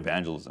the word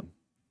evangelism,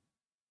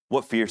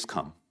 what fears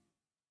come?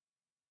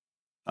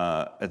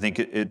 I think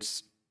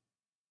it's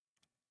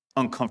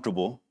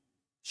uncomfortable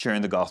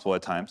sharing the gospel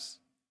at times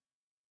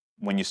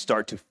when you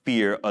start to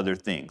fear other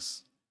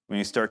things, when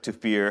you start to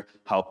fear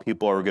how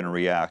people are going to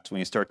react, when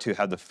you start to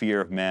have the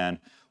fear of man,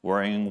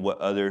 worrying what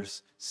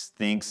others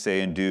think,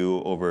 say, and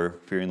do over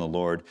fearing the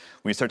Lord,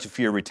 when you start to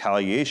fear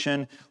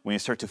retaliation, when you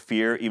start to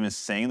fear even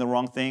saying the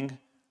wrong thing,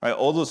 right?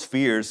 All those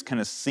fears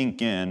kind of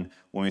sink in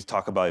when we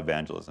talk about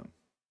evangelism.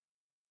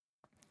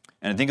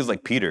 And I think it's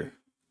like Peter.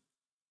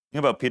 Think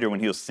about Peter when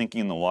he was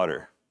sinking in the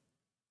water.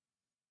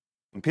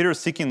 When Peter was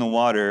sinking in the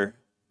water,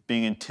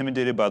 being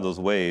intimidated by those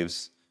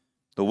waves,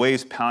 the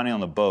waves pounding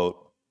on the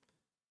boat,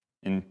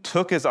 and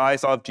took his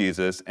eyes off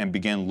Jesus and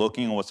began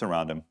looking at what's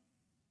around him,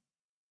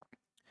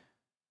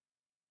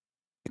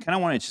 I kind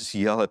of want to just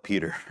yell at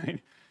Peter, right?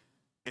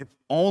 If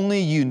only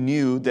you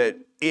knew that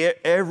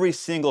every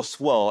single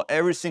swell,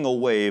 every single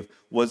wave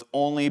was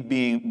only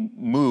being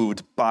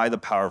moved by the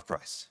power of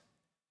Christ.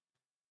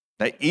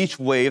 That each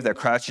wave that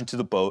crashed into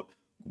the boat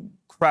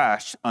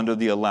crashed under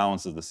the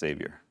allowance of the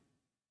Savior.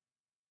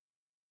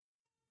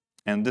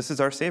 And this is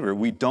our Savior.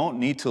 We don't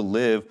need to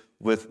live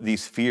with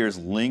these fears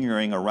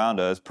lingering around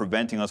us,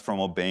 preventing us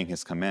from obeying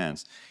his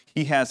commands.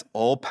 He has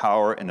all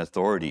power and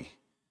authority.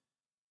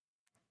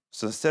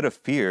 So instead of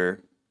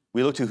fear,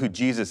 we look to who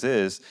Jesus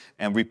is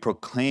and we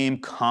proclaim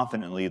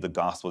confidently the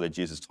gospel that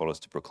Jesus told us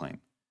to proclaim.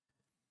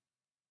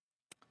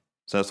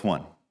 So that's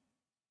one.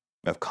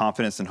 We have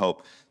confidence and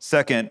hope.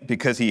 Second,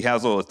 because he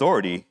has all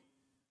authority,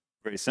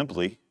 very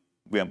simply,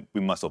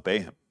 we must obey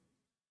him.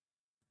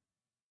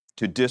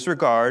 To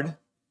disregard,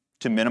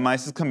 to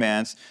minimize his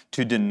commands,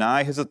 to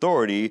deny his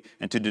authority,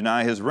 and to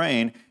deny his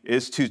reign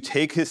is to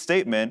take his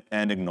statement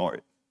and ignore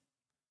it.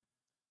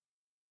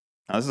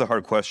 Now, this is a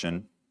hard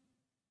question.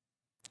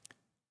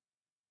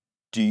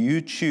 Do you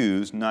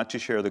choose not to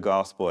share the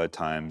gospel at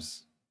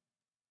times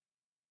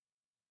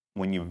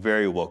when you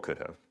very well could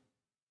have?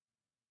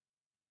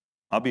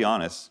 I'll be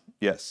honest,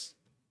 yes.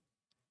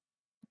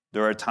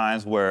 There are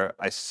times where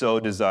I so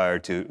desire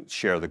to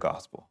share the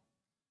gospel,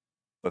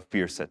 but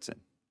fear sets in.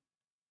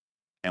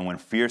 And when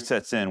fear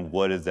sets in,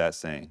 what is that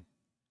saying?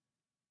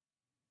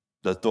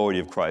 The authority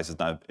of Christ is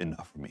not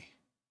enough for me.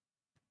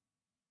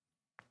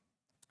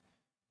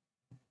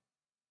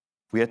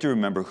 We have to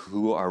remember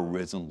who our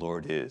risen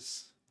Lord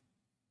is.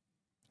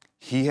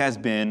 He has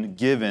been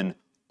given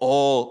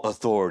all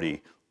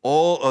authority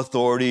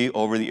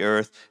over the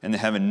earth and the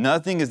heaven.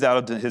 Nothing is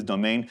out of his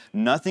domain.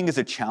 Nothing is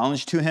a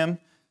challenge to him.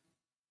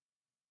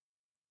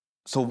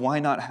 So why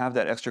not have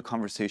that extra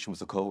conversation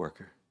with a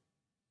coworker?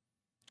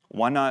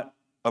 Why not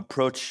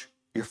approach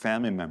your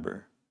family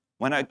member?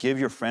 Why not give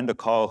your friend a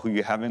call who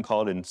you haven't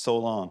called in so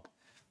long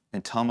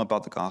and tell them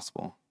about the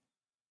gospel?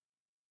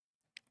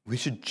 We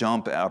should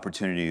jump at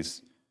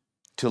opportunities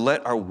to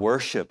let our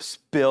worship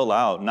spill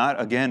out, not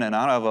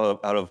out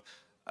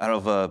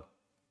of a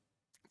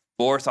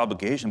forced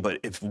obligation, but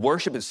if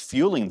worship is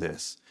fueling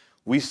this,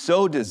 we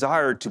so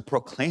desire to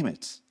proclaim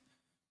it.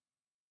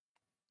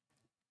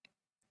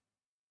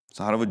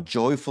 So out of a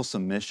joyful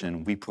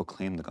submission, we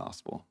proclaim the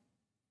gospel.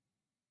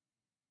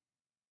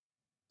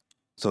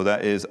 So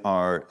that is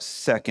our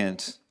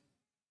second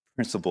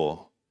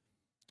principle,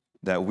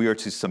 that we are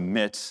to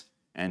submit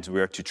and we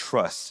are to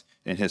trust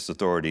in his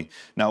authority.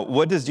 Now,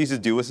 what does Jesus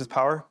do with his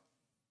power?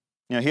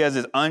 He has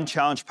this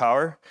unchallenged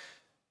power.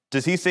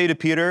 Does he say to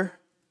Peter,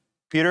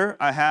 Peter,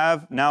 I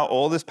have now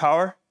all this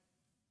power.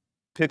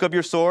 Pick up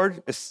your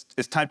sword. It's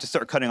time to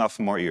start cutting off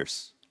some more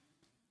ears.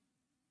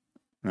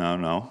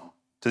 No.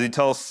 Does he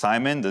tell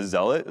Simon the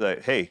zealot,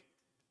 like, hey,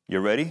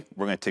 you're ready?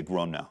 We're going to take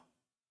Rome now.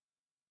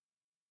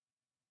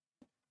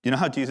 You know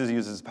how Jesus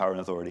uses power and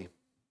authority?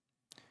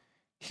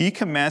 He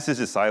commands his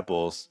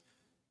disciples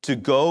to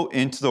go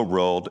into the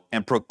world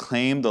and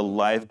proclaim the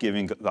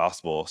life-giving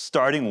gospel,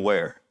 starting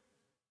where?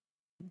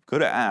 Go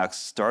to Acts,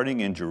 starting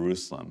in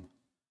Jerusalem.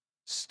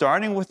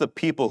 Starting with the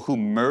people who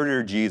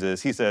murdered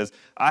Jesus, he says,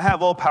 I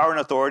have all power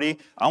and authority.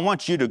 I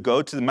want you to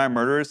go to my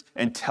murderers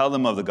and tell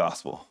them of the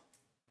gospel.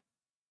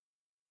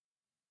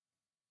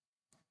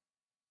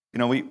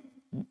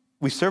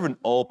 We serve an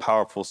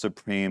all-powerful,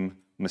 supreme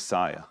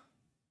Messiah.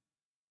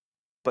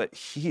 But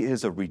he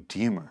is a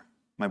redeemer.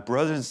 My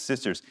brothers and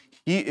sisters,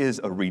 he is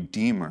a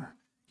redeemer.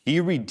 He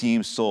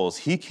redeems souls.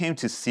 He came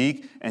to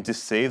seek and to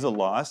save the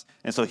lost.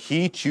 And so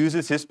he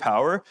chooses his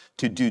power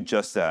to do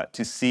just that,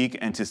 to seek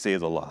and to save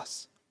the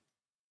lost.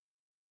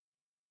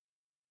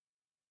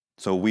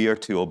 So we are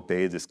to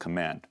obey this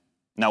command.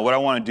 Now, what I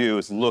want to do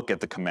is look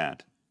at the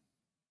command.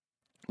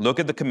 Look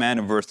at the command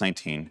in verse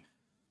 19.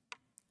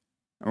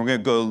 And we're going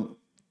to go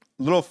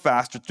a little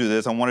faster through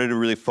this. I wanted to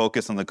really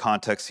focus on the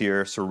context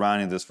here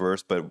surrounding this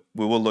verse, but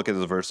we will look at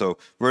this verse. So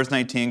verse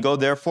 19, go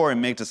therefore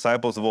and make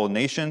disciples of all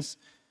nations,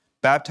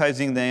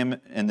 baptizing them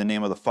in the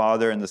name of the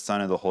Father and the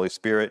Son and the Holy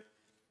Spirit,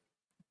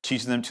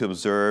 teaching them to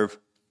observe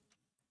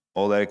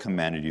all that I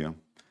commanded you.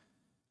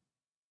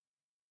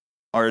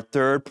 Our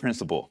third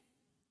principle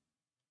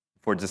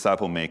for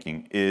disciple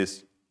making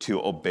is to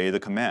obey the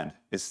command.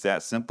 It's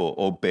that simple.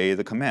 Obey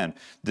the command.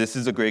 This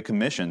is a great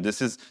commission.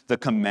 This is the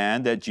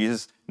command that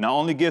Jesus not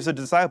only gives the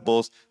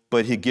disciples,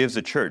 but he gives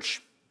the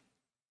church.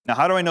 Now,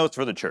 how do I know it's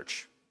for the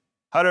church?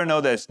 How do I know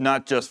that it's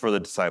not just for the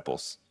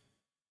disciples?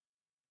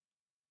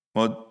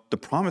 Well, the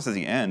promise at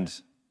the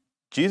end,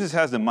 Jesus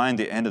has in mind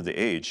the end of the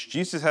age.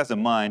 Jesus has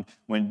in mind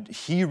when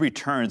he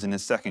returns in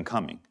his second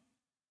coming.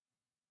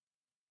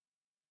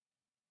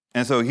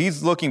 And so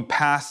he's looking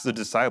past the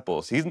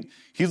disciples.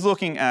 He's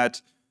looking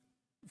at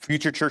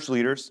future church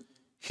leaders.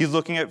 He's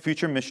looking at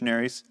future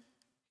missionaries.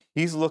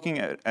 He's looking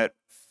at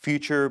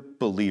future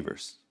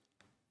believers.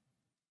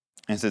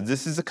 And so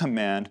this is a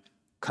command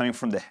coming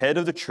from the head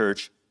of the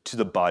church to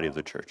the body of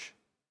the church.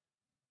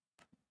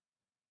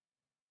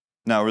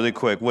 Now, really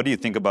quick, what do you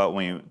think about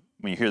when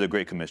you hear the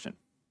Great Commission?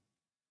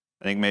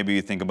 I think maybe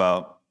you think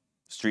about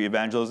street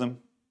evangelism.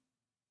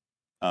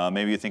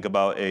 Maybe you think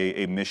about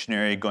a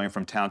missionary going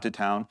from town to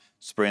town,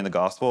 spreading the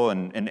gospel,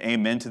 and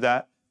amen to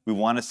that. We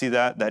want to see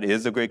that. That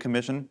is the Great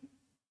Commission.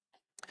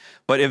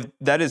 But if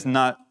that is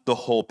not the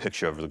whole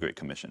picture of the Great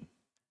Commission,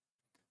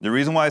 the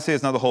reason why I say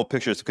it's not the whole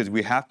picture is because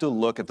we have to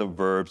look at the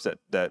verbs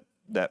that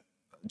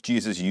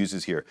Jesus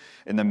uses here.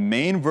 And the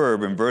main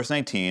verb in verse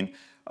 19,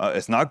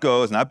 it's not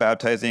go, it's not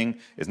baptizing,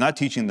 it's not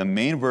teaching. The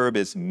main verb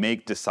is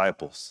make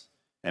disciples.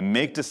 And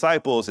make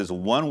disciples is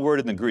one word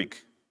in the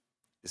Greek,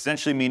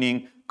 essentially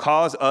meaning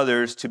cause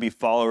others to be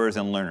followers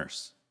and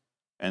learners.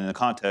 And in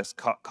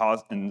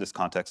this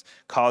context,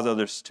 cause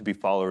others to be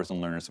followers and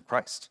learners of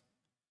Christ.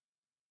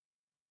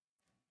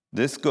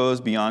 This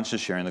goes beyond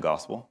just sharing the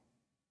gospel.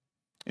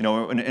 In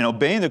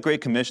obeying the Great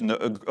Commission,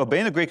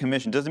 obeying the Great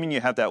Commission doesn't mean you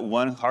have that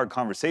one hard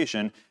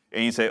conversation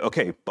and you say,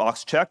 okay,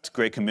 box checked,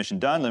 Great Commission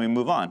done, let me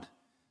move on.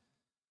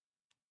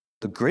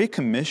 The Great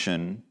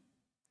Commission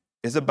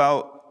is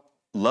about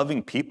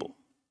loving people.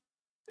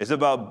 It's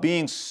about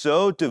being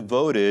so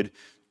devoted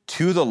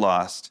to the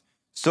lost,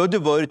 so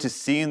devoted to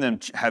seeing them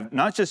have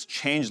not just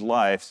changed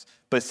lives,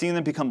 but seeing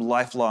them become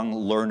lifelong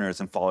learners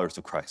and followers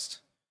of Christ.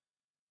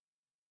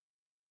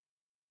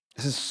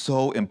 This is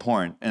so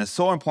important. And it's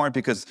so important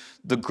because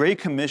the Great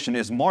Commission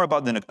is more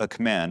about than a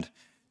command.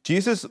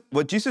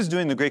 What Jesus is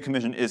doing in the Great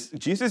Commission is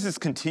Jesus is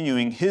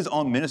continuing his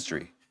own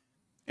ministry.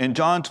 In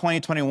John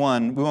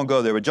 20:21, we won't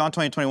go there, but John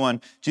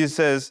 20:21, Jesus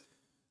says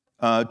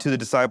to the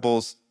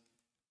disciples,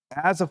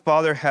 as the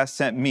Father has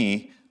sent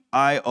me,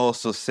 I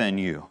also send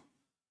you.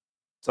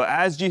 So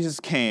as Jesus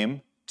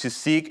came to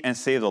seek and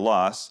save the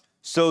lost,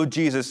 so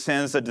Jesus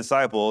sends the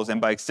disciples, and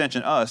by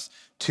extension us,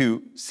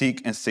 to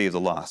seek and save the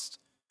lost.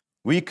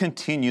 We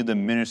continue the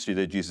ministry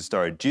that Jesus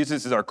started.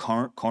 Jesus is our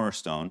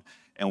cornerstone,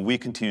 and we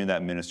continue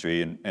that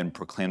ministry and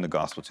proclaim the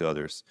gospel to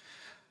others.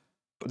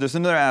 But there's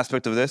another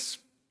aspect of this.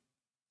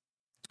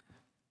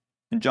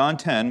 In John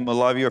 10, a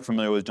lot of you are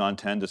familiar with John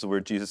 10. This is where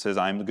Jesus says,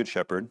 I am the good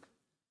shepherd.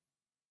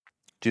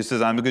 Jesus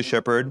says, I'm the good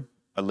shepherd.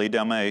 I lay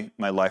down my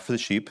life for the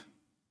sheep.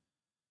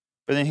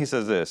 But then he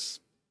says this,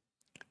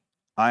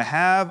 I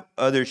have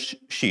other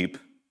sheep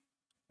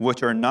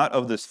which are not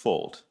of this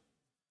fold.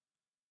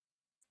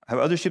 I have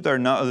other sheep that are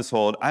not of this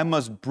fold. I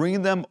must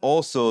bring them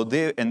also,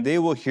 and they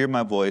will hear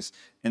my voice,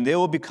 and they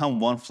will become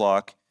one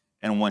flock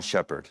and one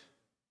shepherd.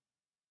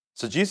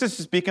 So Jesus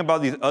is speaking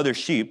about these other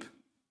sheep.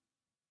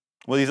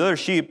 Well, these other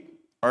sheep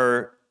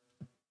are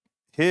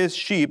his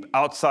sheep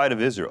outside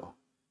of Israel.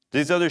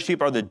 These other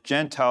sheep are the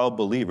Gentile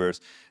believers.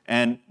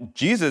 And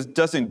Jesus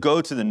doesn't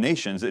go to the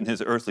nations in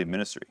his earthly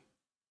ministry.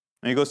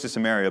 And he goes to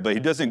Samaria, but he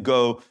doesn't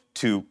go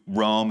to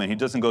Rome, and he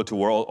doesn't go to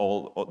where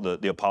all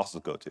the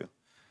apostles go to.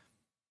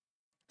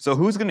 So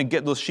who's going to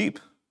get those sheep?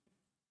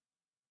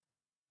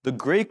 The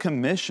Great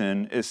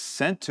Commission is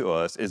sent to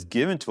us, is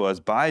given to us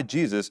by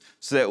Jesus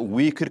so that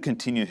we could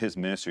continue his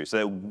ministry, so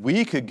that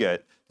we could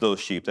get those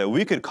sheep, that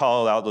we could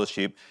call out those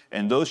sheep,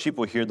 and those sheep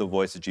will hear the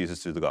voice of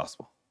Jesus through the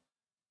gospel.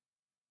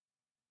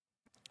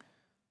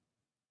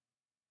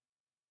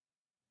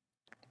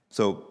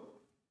 So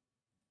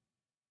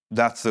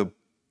that's the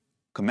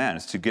command,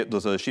 is to get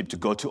those other sheep, to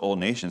go to all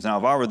nations. Now,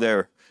 if I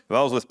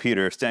was with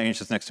Peter, standing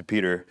just next to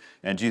Peter,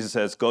 and Jesus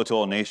says, go to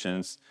all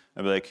nations,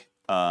 I'd be like,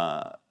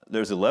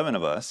 there's 11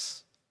 of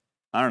us.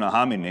 I don't know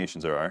how many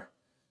nations there are.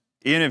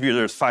 Even if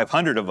there's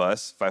 500 of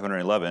us,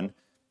 511,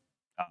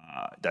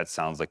 that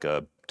sounds like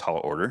a tall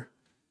order.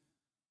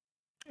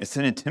 It's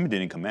an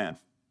intimidating command.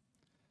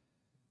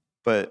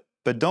 But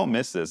don't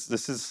miss this.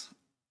 This is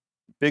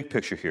big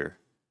picture here.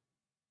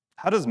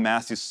 How does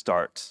Matthew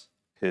start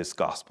his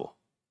gospel?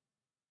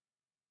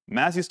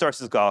 Matthew starts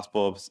his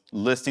gospel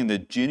listing the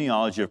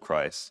genealogy of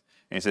Christ.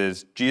 And he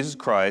says, Jesus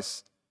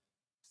Christ,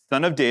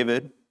 son of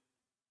David,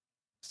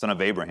 son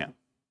of Abraham.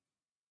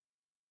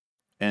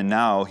 And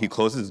now he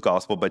closes his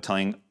gospel by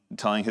telling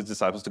his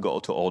disciples to go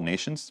to all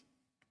nations.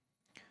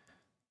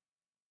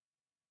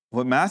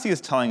 What Matthew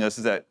is telling us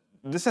is that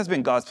this has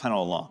been God's plan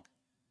all along.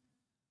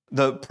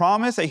 The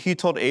promise that he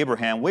told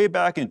Abraham way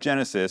back in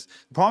Genesis,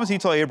 the promise he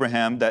told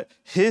Abraham that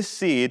his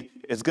seed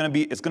is going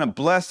to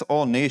bless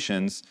all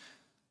nations.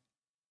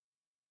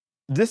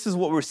 This is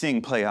what we're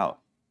seeing play out.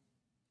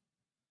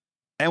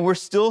 And we're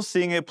still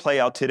seeing it play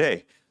out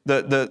today.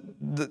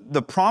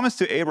 The promise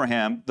to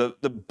Abraham,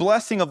 the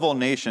blessing of all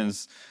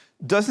nations,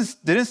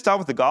 didn't stop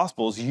with the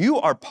Gospels. You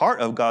are part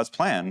of God's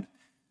plan.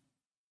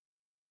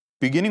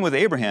 Beginning with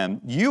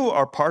Abraham, you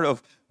are part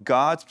of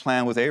God's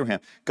plan with Abraham.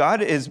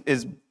 God is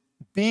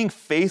being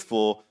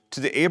faithful to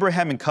the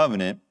Abrahamic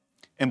covenant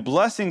and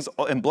blessing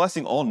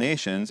all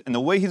nations. And the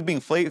way he's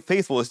being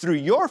faithful is through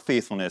your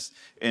faithfulness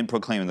in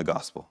proclaiming the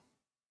gospel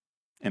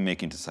and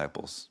making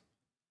disciples.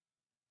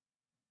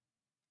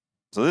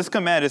 So this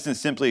command isn't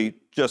simply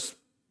just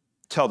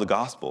tell the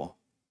gospel.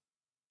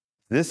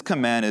 This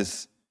command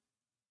is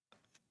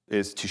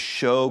to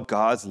show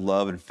God's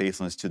love and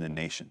faithfulness to the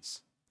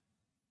nations.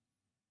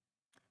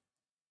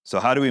 So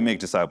how do we make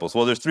disciples?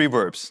 Well, there's three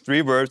verbs,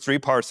 three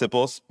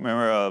participles.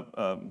 Remember,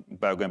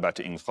 going back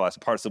to English class,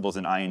 participles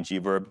and ing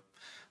verb.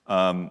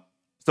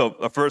 So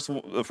the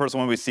first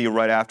one we see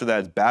right after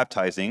that is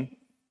baptizing.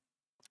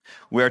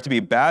 We are to be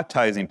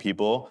baptizing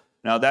people.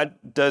 Now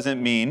that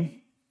doesn't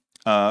mean,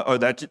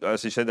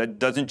 that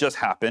doesn't just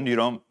happen. You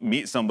don't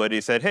meet somebody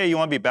and said, hey, you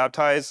want to be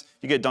baptized?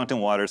 You get dunked in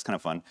water. It's kind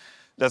of fun.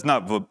 That's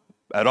not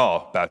at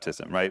all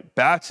baptism, right?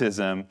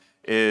 Baptism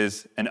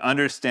is an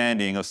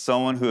understanding of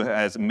someone who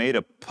has made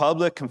a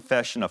public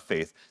confession of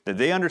faith, that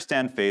they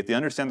understand faith, they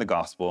understand the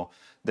gospel,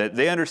 that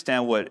they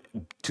understand what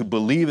to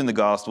believe in the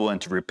gospel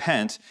and to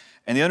repent,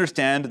 and they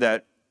understand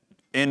that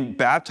in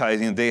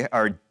baptizing, they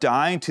are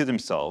dying to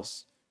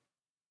themselves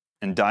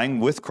and dying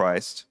with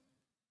Christ,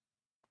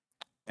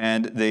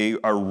 and they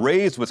are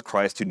raised with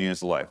Christ to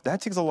newness of life.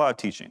 That takes a lot of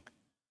teaching.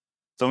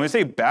 So when we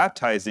say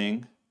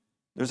baptizing,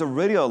 there's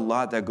already a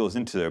lot that goes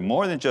into there,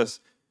 more than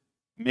just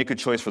make a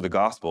choice for the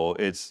gospel.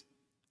 It's,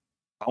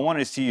 I want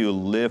to see you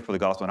live for the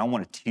gospel, and I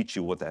want to teach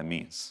you what that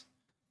means.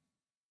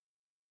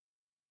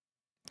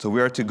 So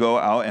we are to go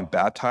out and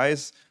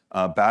baptize.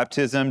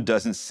 Baptism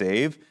doesn't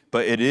save,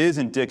 but it is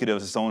indicative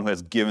of someone who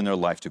has given their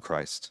life to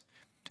Christ.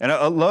 And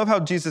I love how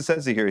Jesus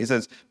says it here. He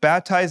says,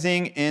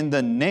 baptizing in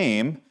the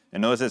name,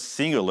 and notice it's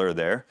singular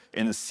there,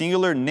 in the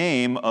singular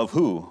name of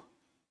who?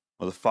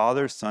 Well, the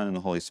Father, Son, and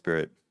the Holy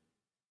Spirit.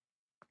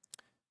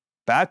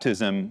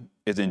 Baptism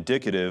is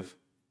indicative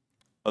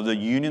of the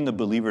union the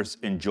believers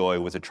enjoy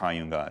with the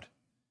triune God.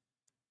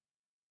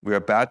 We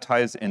are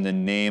baptized in the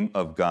name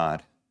of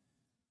God.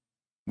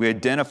 We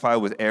identify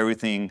with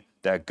everything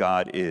that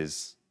God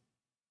is.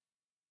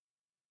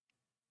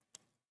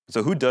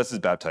 So who does this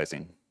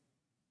baptizing?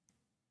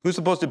 Who's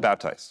supposed to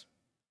baptize?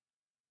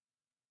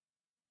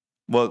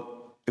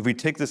 Well, if we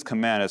take this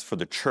command as for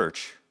the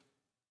church,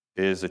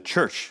 it is the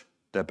church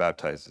that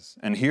baptizes.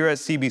 And here at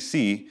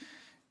CBC,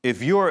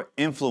 if you're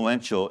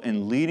influential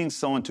in leading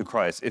someone to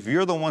Christ, if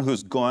you're the one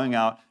who's going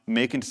out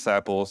making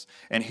disciples,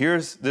 and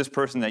here's this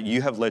person that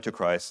you have led to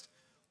Christ,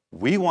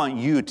 we want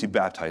you to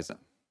baptize them.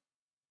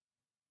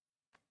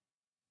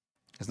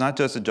 It's not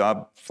just a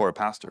job for a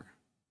pastor.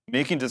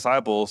 Making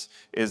disciples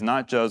is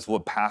not just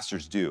what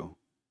pastors do,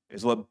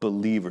 it's what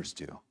believers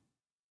do.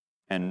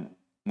 And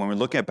when we're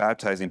looking at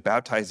baptizing,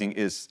 baptizing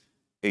is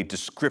a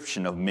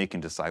description of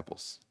making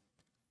disciples.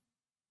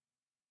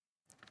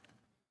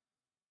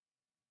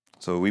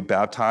 So we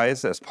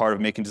baptize as part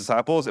of making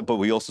disciples, but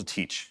we also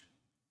teach.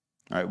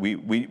 All right,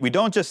 we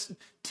don't just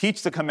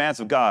teach the commands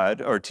of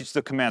God or teach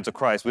the commands of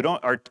Christ.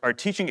 Our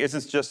teaching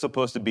isn't just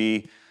supposed to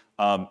be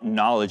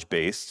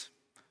knowledge-based,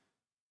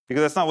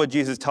 because that's not what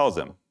Jesus tells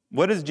them.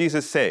 What does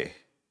Jesus say?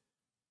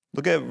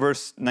 Look at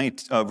verse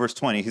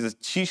 20. He says,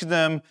 teach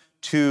them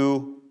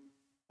to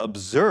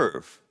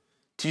observe.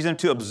 Teach them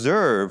to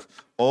observe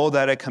all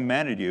that I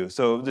commanded you.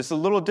 So this is a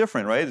little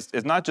different, right?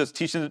 It's not just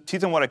teach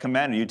them what I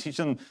commanded you, teach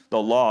them the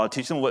law,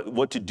 teach them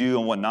what to do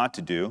and what not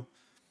to do.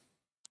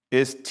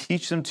 It's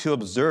teach them to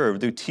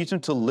observe. They teach them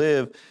to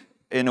live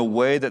in a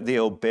way that they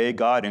obey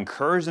God,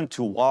 encourage them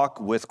to walk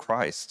with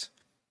Christ.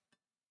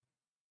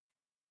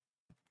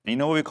 And you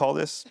know what we call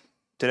this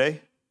today? We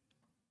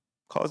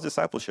call it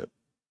discipleship.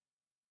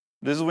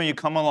 This is when you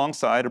come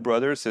alongside a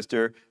brother or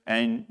sister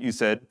and you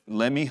said,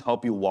 let me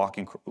help you walk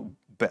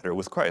better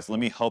with Christ. Let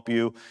me help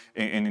you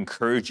and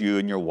encourage you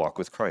in your walk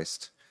with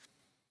Christ.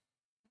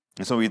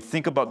 And so we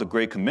think about the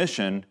Great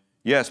Commission.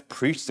 Yes,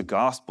 preach the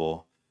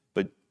gospel,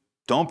 but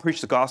don't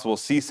preach the gospel,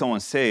 see someone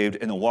saved,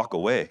 and then walk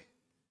away.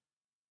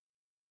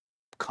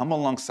 Come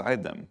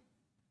alongside them.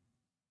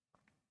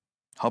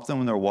 Help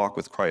them in their walk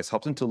with Christ.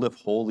 Help them to live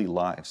holy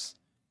lives.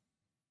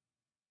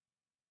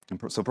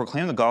 And so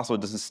proclaim the gospel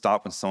doesn't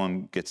stop when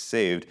someone gets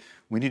saved.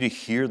 We need to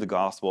hear the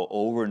gospel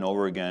over and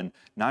over again,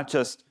 not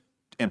just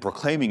in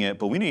proclaiming it,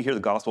 but we need to hear the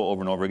gospel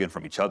over and over again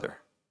from each other.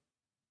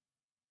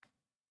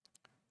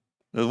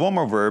 There's one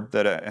more verb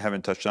that I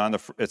haven't touched on.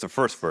 It's a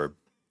first verb.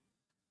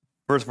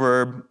 First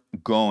verb,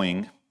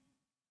 going,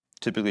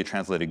 typically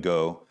translated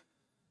go.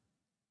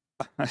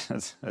 I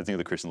think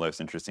the Christian life is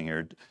interesting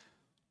here.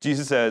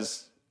 Jesus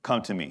says,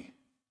 come to me.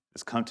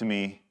 Just come to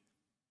me,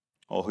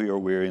 all who are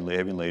weary and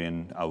heavy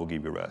laden, I will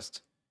give you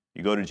rest.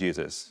 You go to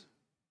Jesus.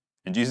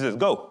 And Jesus says,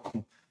 go.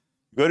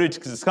 Go to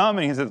Jesus, come,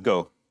 and he says,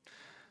 go.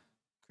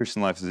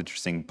 Christian life is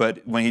interesting.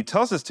 But when he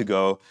tells us to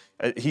go,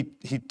 he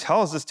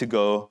tells us to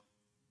go,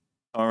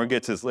 and we'll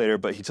get to this later,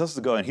 but he tells us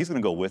to go, and he's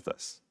going to go with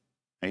us.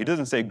 And he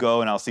doesn't say,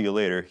 go, and I'll see you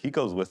later. He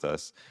goes with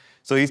us.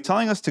 So he's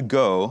telling us to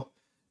go,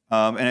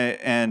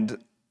 and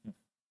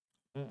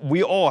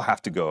we all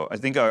have to go. I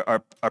think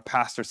our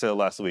pastor said it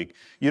last week.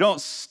 You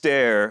don't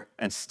stare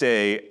and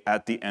stay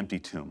at the empty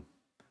tomb.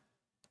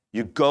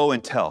 You go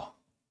and tell.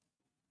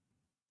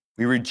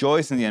 We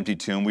rejoice in the empty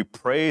tomb. We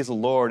praise the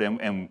Lord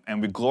and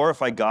we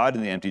glorify God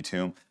in the empty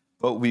tomb,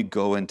 but we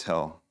go and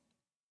tell.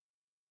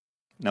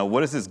 Now, what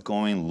does this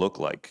going look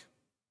like?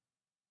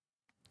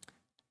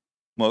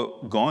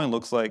 Well, going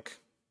looks like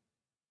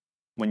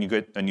when you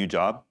get a new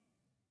job,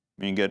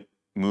 when you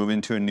move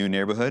into a new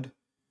neighborhood.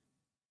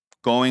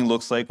 Going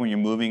looks like when you're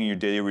moving in your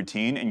daily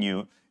routine and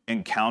you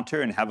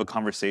encounter and have a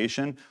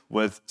conversation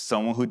with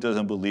someone who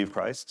doesn't believe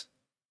Christ?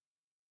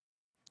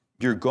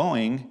 You're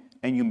going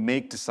and you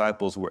make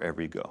disciples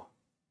wherever you go.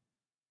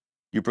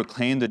 You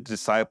proclaim the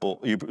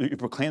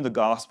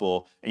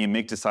gospel and you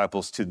make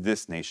disciples to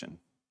this nation.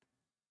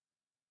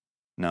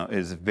 Now, it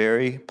is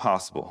very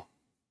possible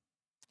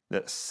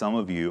that some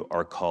of you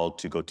are called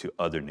to go to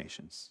other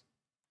nations.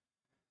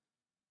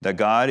 That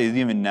God is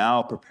even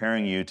now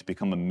preparing you to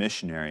become a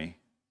missionary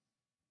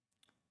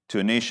to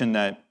a nation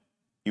that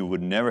you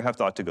would never have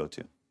thought to go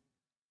to.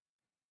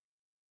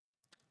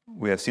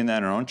 We have seen that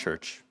in our own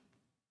church.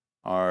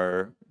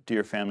 Our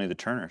dear family, the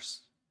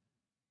Turners,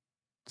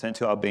 sent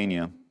to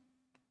Albania.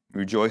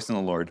 Rejoice in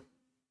the Lord.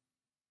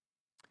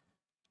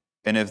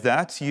 And if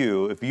that's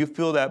you, if you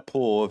feel that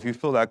pull, if you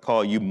feel that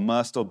call, you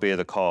must obey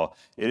the call.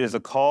 It is a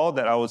call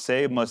that I would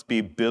say must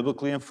be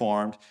biblically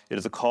informed. It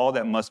is a call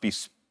that must be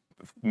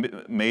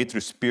made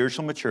through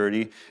spiritual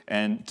maturity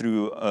and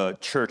through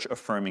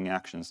church-affirming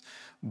actions.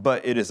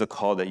 But it is a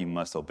call that you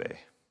must obey.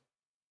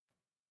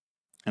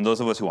 And those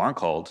of us who aren't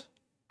called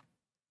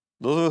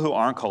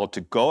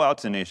to go out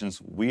to the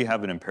nations, we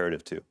have an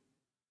imperative too.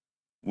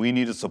 We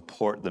need to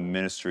support the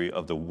ministry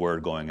of the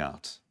word going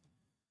out.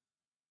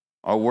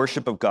 Our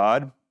worship of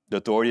God, the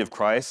authority of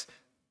Christ,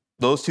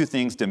 those two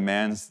things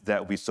demands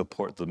that we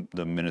support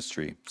the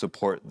ministry,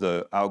 support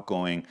the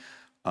outgoing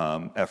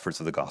efforts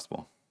of the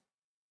gospel.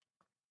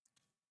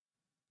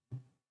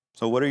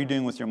 So what are you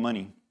doing with your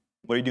money?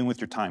 What are you doing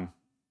with your time?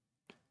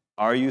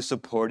 Are you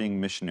supporting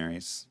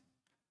missionaries?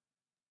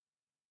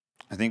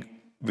 I think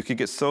we could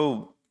get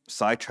so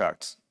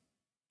sidetracked.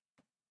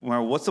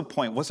 Well, what's the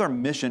point? What's our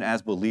mission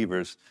as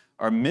believers?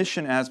 Our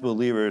mission as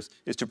believers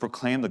is to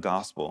proclaim the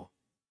gospel.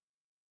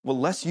 Well,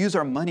 let's use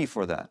our money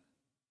for that.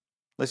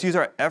 Let's use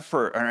our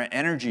effort and our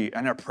energy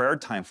and our prayer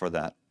time for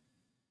that.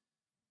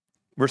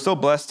 We're so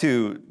blessed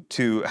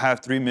to have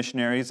 3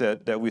 missionaries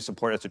that we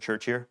support as a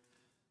church here.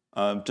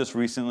 Just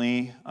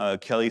recently,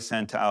 Kelly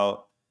sent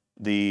out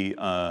the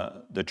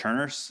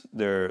Turners,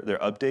 their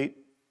update.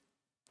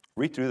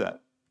 Read through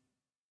that.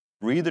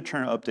 Read the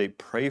Turner update.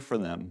 Pray for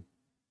them.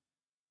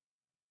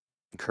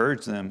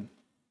 Encourage them.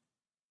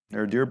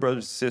 They're dear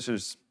brothers and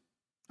sisters,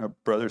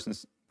 brother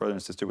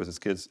and sister with his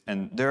kids,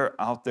 and they're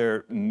out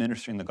there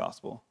ministering the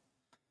gospel.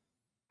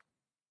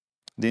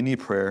 They need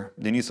prayer.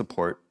 They need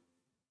support.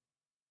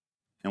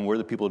 And we're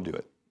the people to do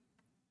it.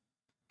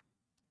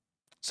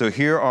 So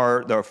here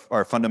are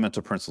our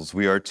fundamental principles.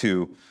 We are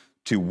to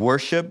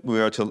worship.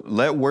 We are to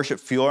let worship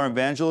fuel our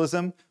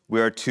evangelism. We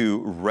are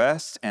to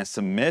rest and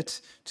submit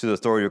to the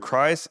authority of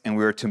Christ, and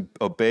we are to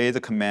obey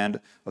the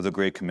command of the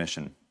Great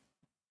Commission.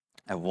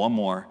 I have one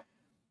more,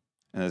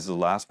 and this is the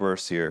last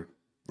verse here,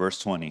 verse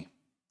 20.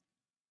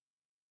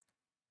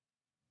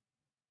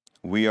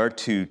 We are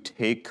to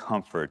take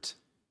comfort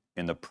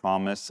in the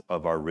promise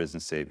of our risen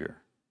Savior.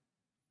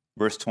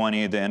 Verse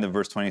 20, at the end of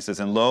verse 20 says,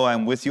 "And lo, I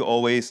am with you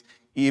always,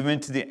 even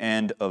to the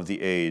end of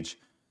the age."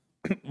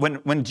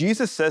 When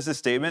Jesus says this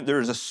statement, there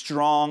is a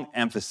strong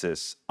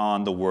emphasis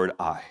on the word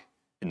I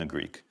in the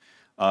Greek.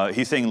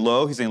 He's saying,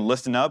 lo, he's saying,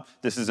 listen up.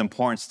 This is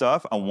important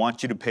stuff. I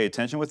want you to pay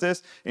attention with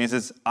this. And he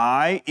says,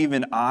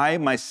 even I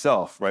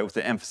myself, right, with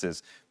the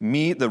emphasis,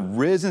 me, the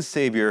risen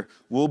Savior,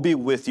 will be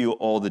with you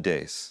all the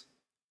days.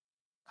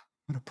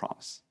 What a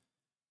promise.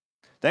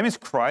 That means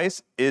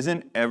Christ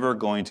isn't ever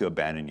going to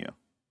abandon you.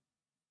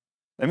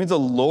 That means the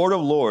Lord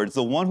of Lords,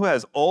 the one who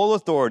has all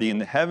authority in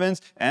the heavens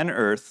and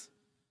earth,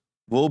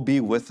 will be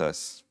with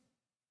us.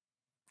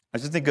 I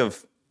just think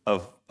of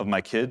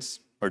my kids,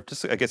 or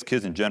just, I guess,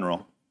 kids in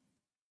general.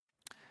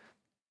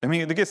 I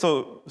mean, they get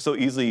so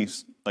easily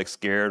like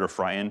scared or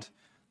frightened.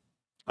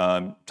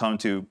 Tell them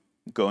to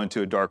go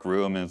into a dark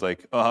room, and it's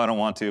like, oh, I don't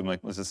want to. I'm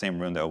like, it's the same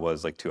room that I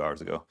was like 2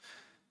 hours ago.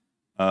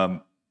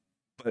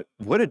 But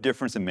what a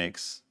difference it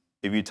makes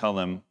if you tell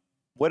them,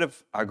 what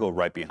if I go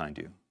right behind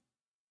you?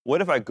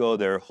 What if I go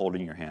there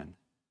holding your hand?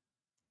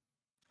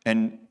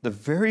 And the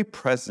very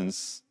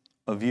presence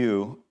of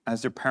you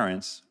as their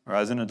parents or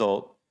as an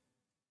adult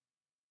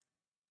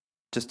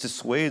just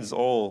dissuades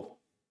all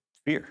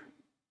fear.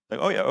 Like,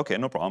 oh yeah, okay,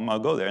 no problem, I'll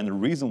go there. And the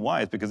reason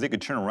why is because they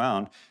could turn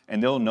around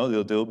and they'll know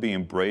that they'll be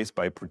embraced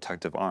by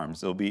protective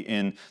arms. They'll be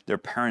in their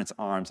parents'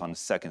 arms on a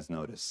second's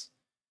notice.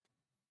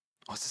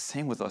 Oh, it's the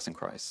same with us in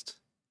Christ.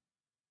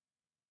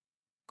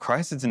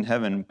 Christ is in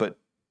heaven, but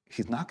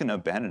he's not going to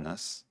abandon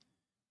us.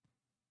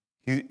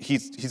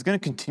 He's going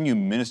to continue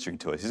ministering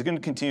to us. He's going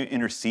to continue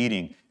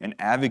interceding and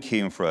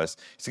advocating for us.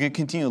 He's going to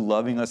continue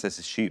loving us as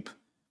his sheep.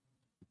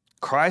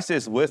 Christ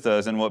is with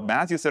us, and what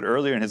Matthew said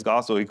earlier in his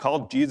gospel, he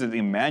called Jesus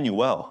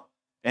Emmanuel.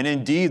 And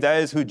indeed,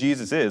 that is who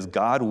Jesus is,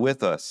 God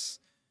with us.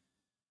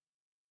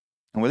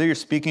 And whether you're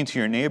speaking to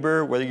your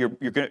neighbor, whether you're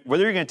going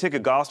to take a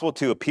gospel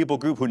to a people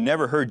group who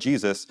never heard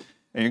Jesus,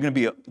 and you're going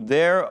to be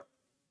there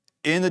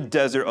in the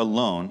desert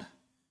alone,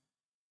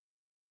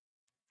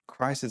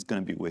 Christ is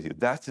going to be with you.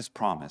 That's his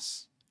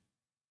promise.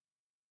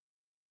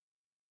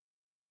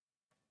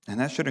 And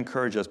that should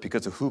encourage us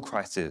because of who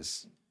Christ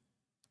is.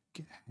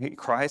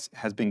 Christ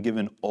has been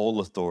given all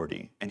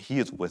authority, and he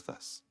is with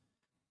us.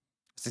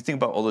 Just think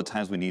about all the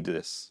times we need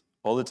this.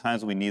 All the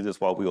times we need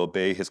this while we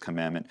obey his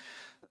commandment.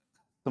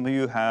 Some of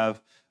you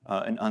have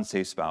an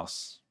unsaved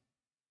spouse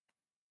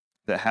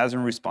that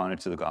hasn't responded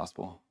to the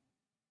gospel.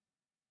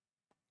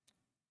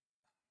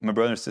 My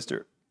brother and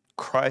sister,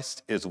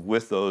 Christ is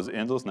with those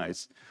in those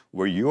nights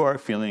where you are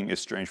feeling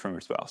estranged from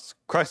your spouse.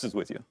 Christ is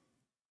with you.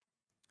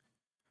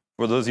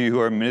 For those of you who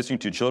are ministering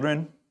to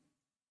children,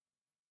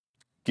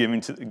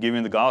 giving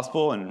the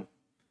gospel and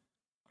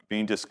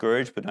being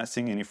discouraged but not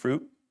seeing any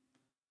fruit,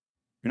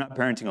 you're not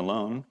parenting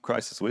alone.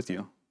 Christ is with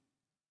you.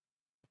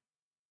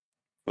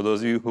 For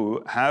those of you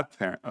who have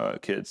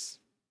kids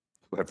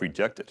who have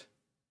rejected,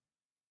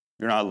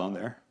 you're not alone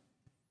there.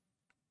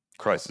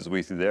 Christ is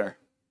with you there.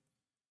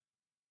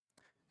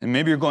 And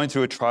maybe you're going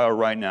through a trial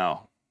right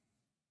now,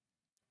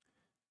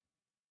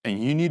 and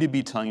you need to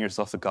be telling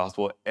yourself the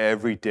gospel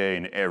every day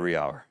and every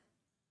hour.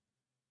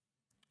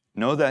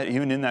 Know that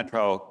even in that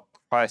trial,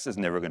 Christ is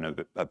never going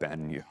to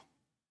abandon you.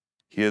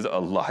 He is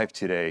alive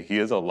today. He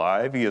is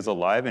alive,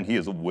 and he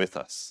is with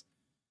us.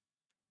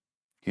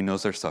 He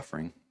knows our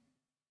suffering.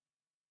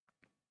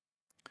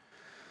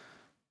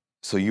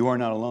 So you are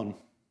not alone.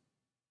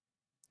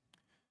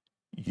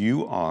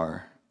 You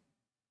are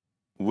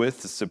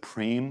with the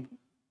supreme,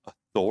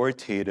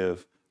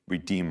 authoritative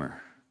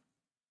Redeemer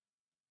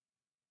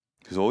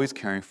who's always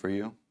caring for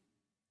you,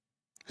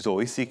 who's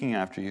always seeking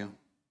after you,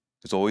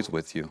 who's always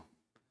with you.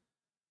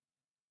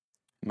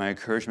 My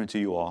encouragement to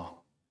you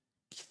all,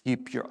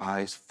 keep your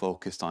eyes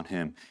focused on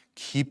him.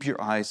 Keep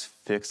your eyes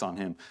fixed on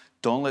him.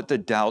 Don't let the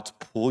doubts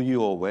pull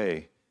you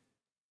away.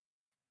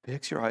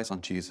 Fix your eyes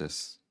on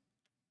Jesus.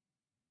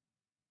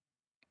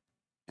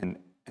 And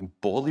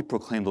boldly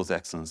proclaim those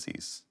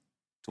excellencies.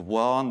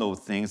 Dwell on those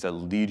things that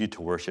lead you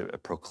to worship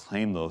and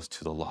proclaim those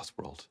to the lost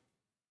world.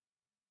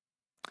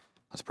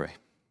 Let's pray.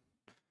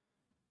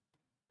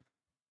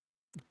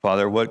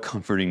 Father, what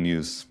comforting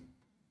news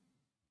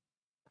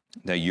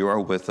that you are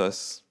with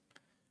us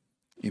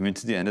even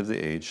to the end of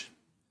the age.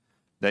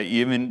 That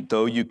even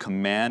though you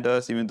command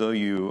us, even though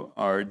you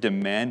are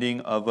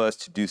demanding of us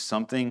to do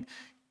something,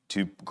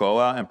 to go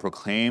out and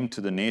proclaim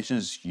to the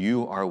nations,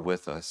 you are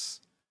with us.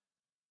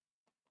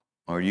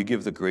 Or you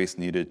give the grace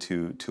needed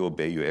to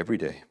obey you every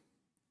day.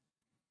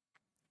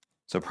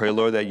 So pray,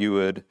 Lord, that you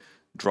would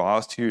draw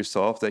us to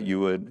yourself, that you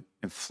would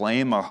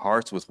inflame our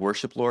hearts with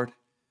worship, Lord,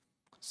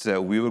 so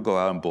that we would go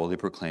out and boldly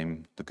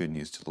proclaim the good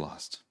news to the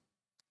lost.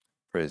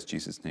 Praise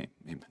Jesus' name.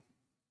 Amen.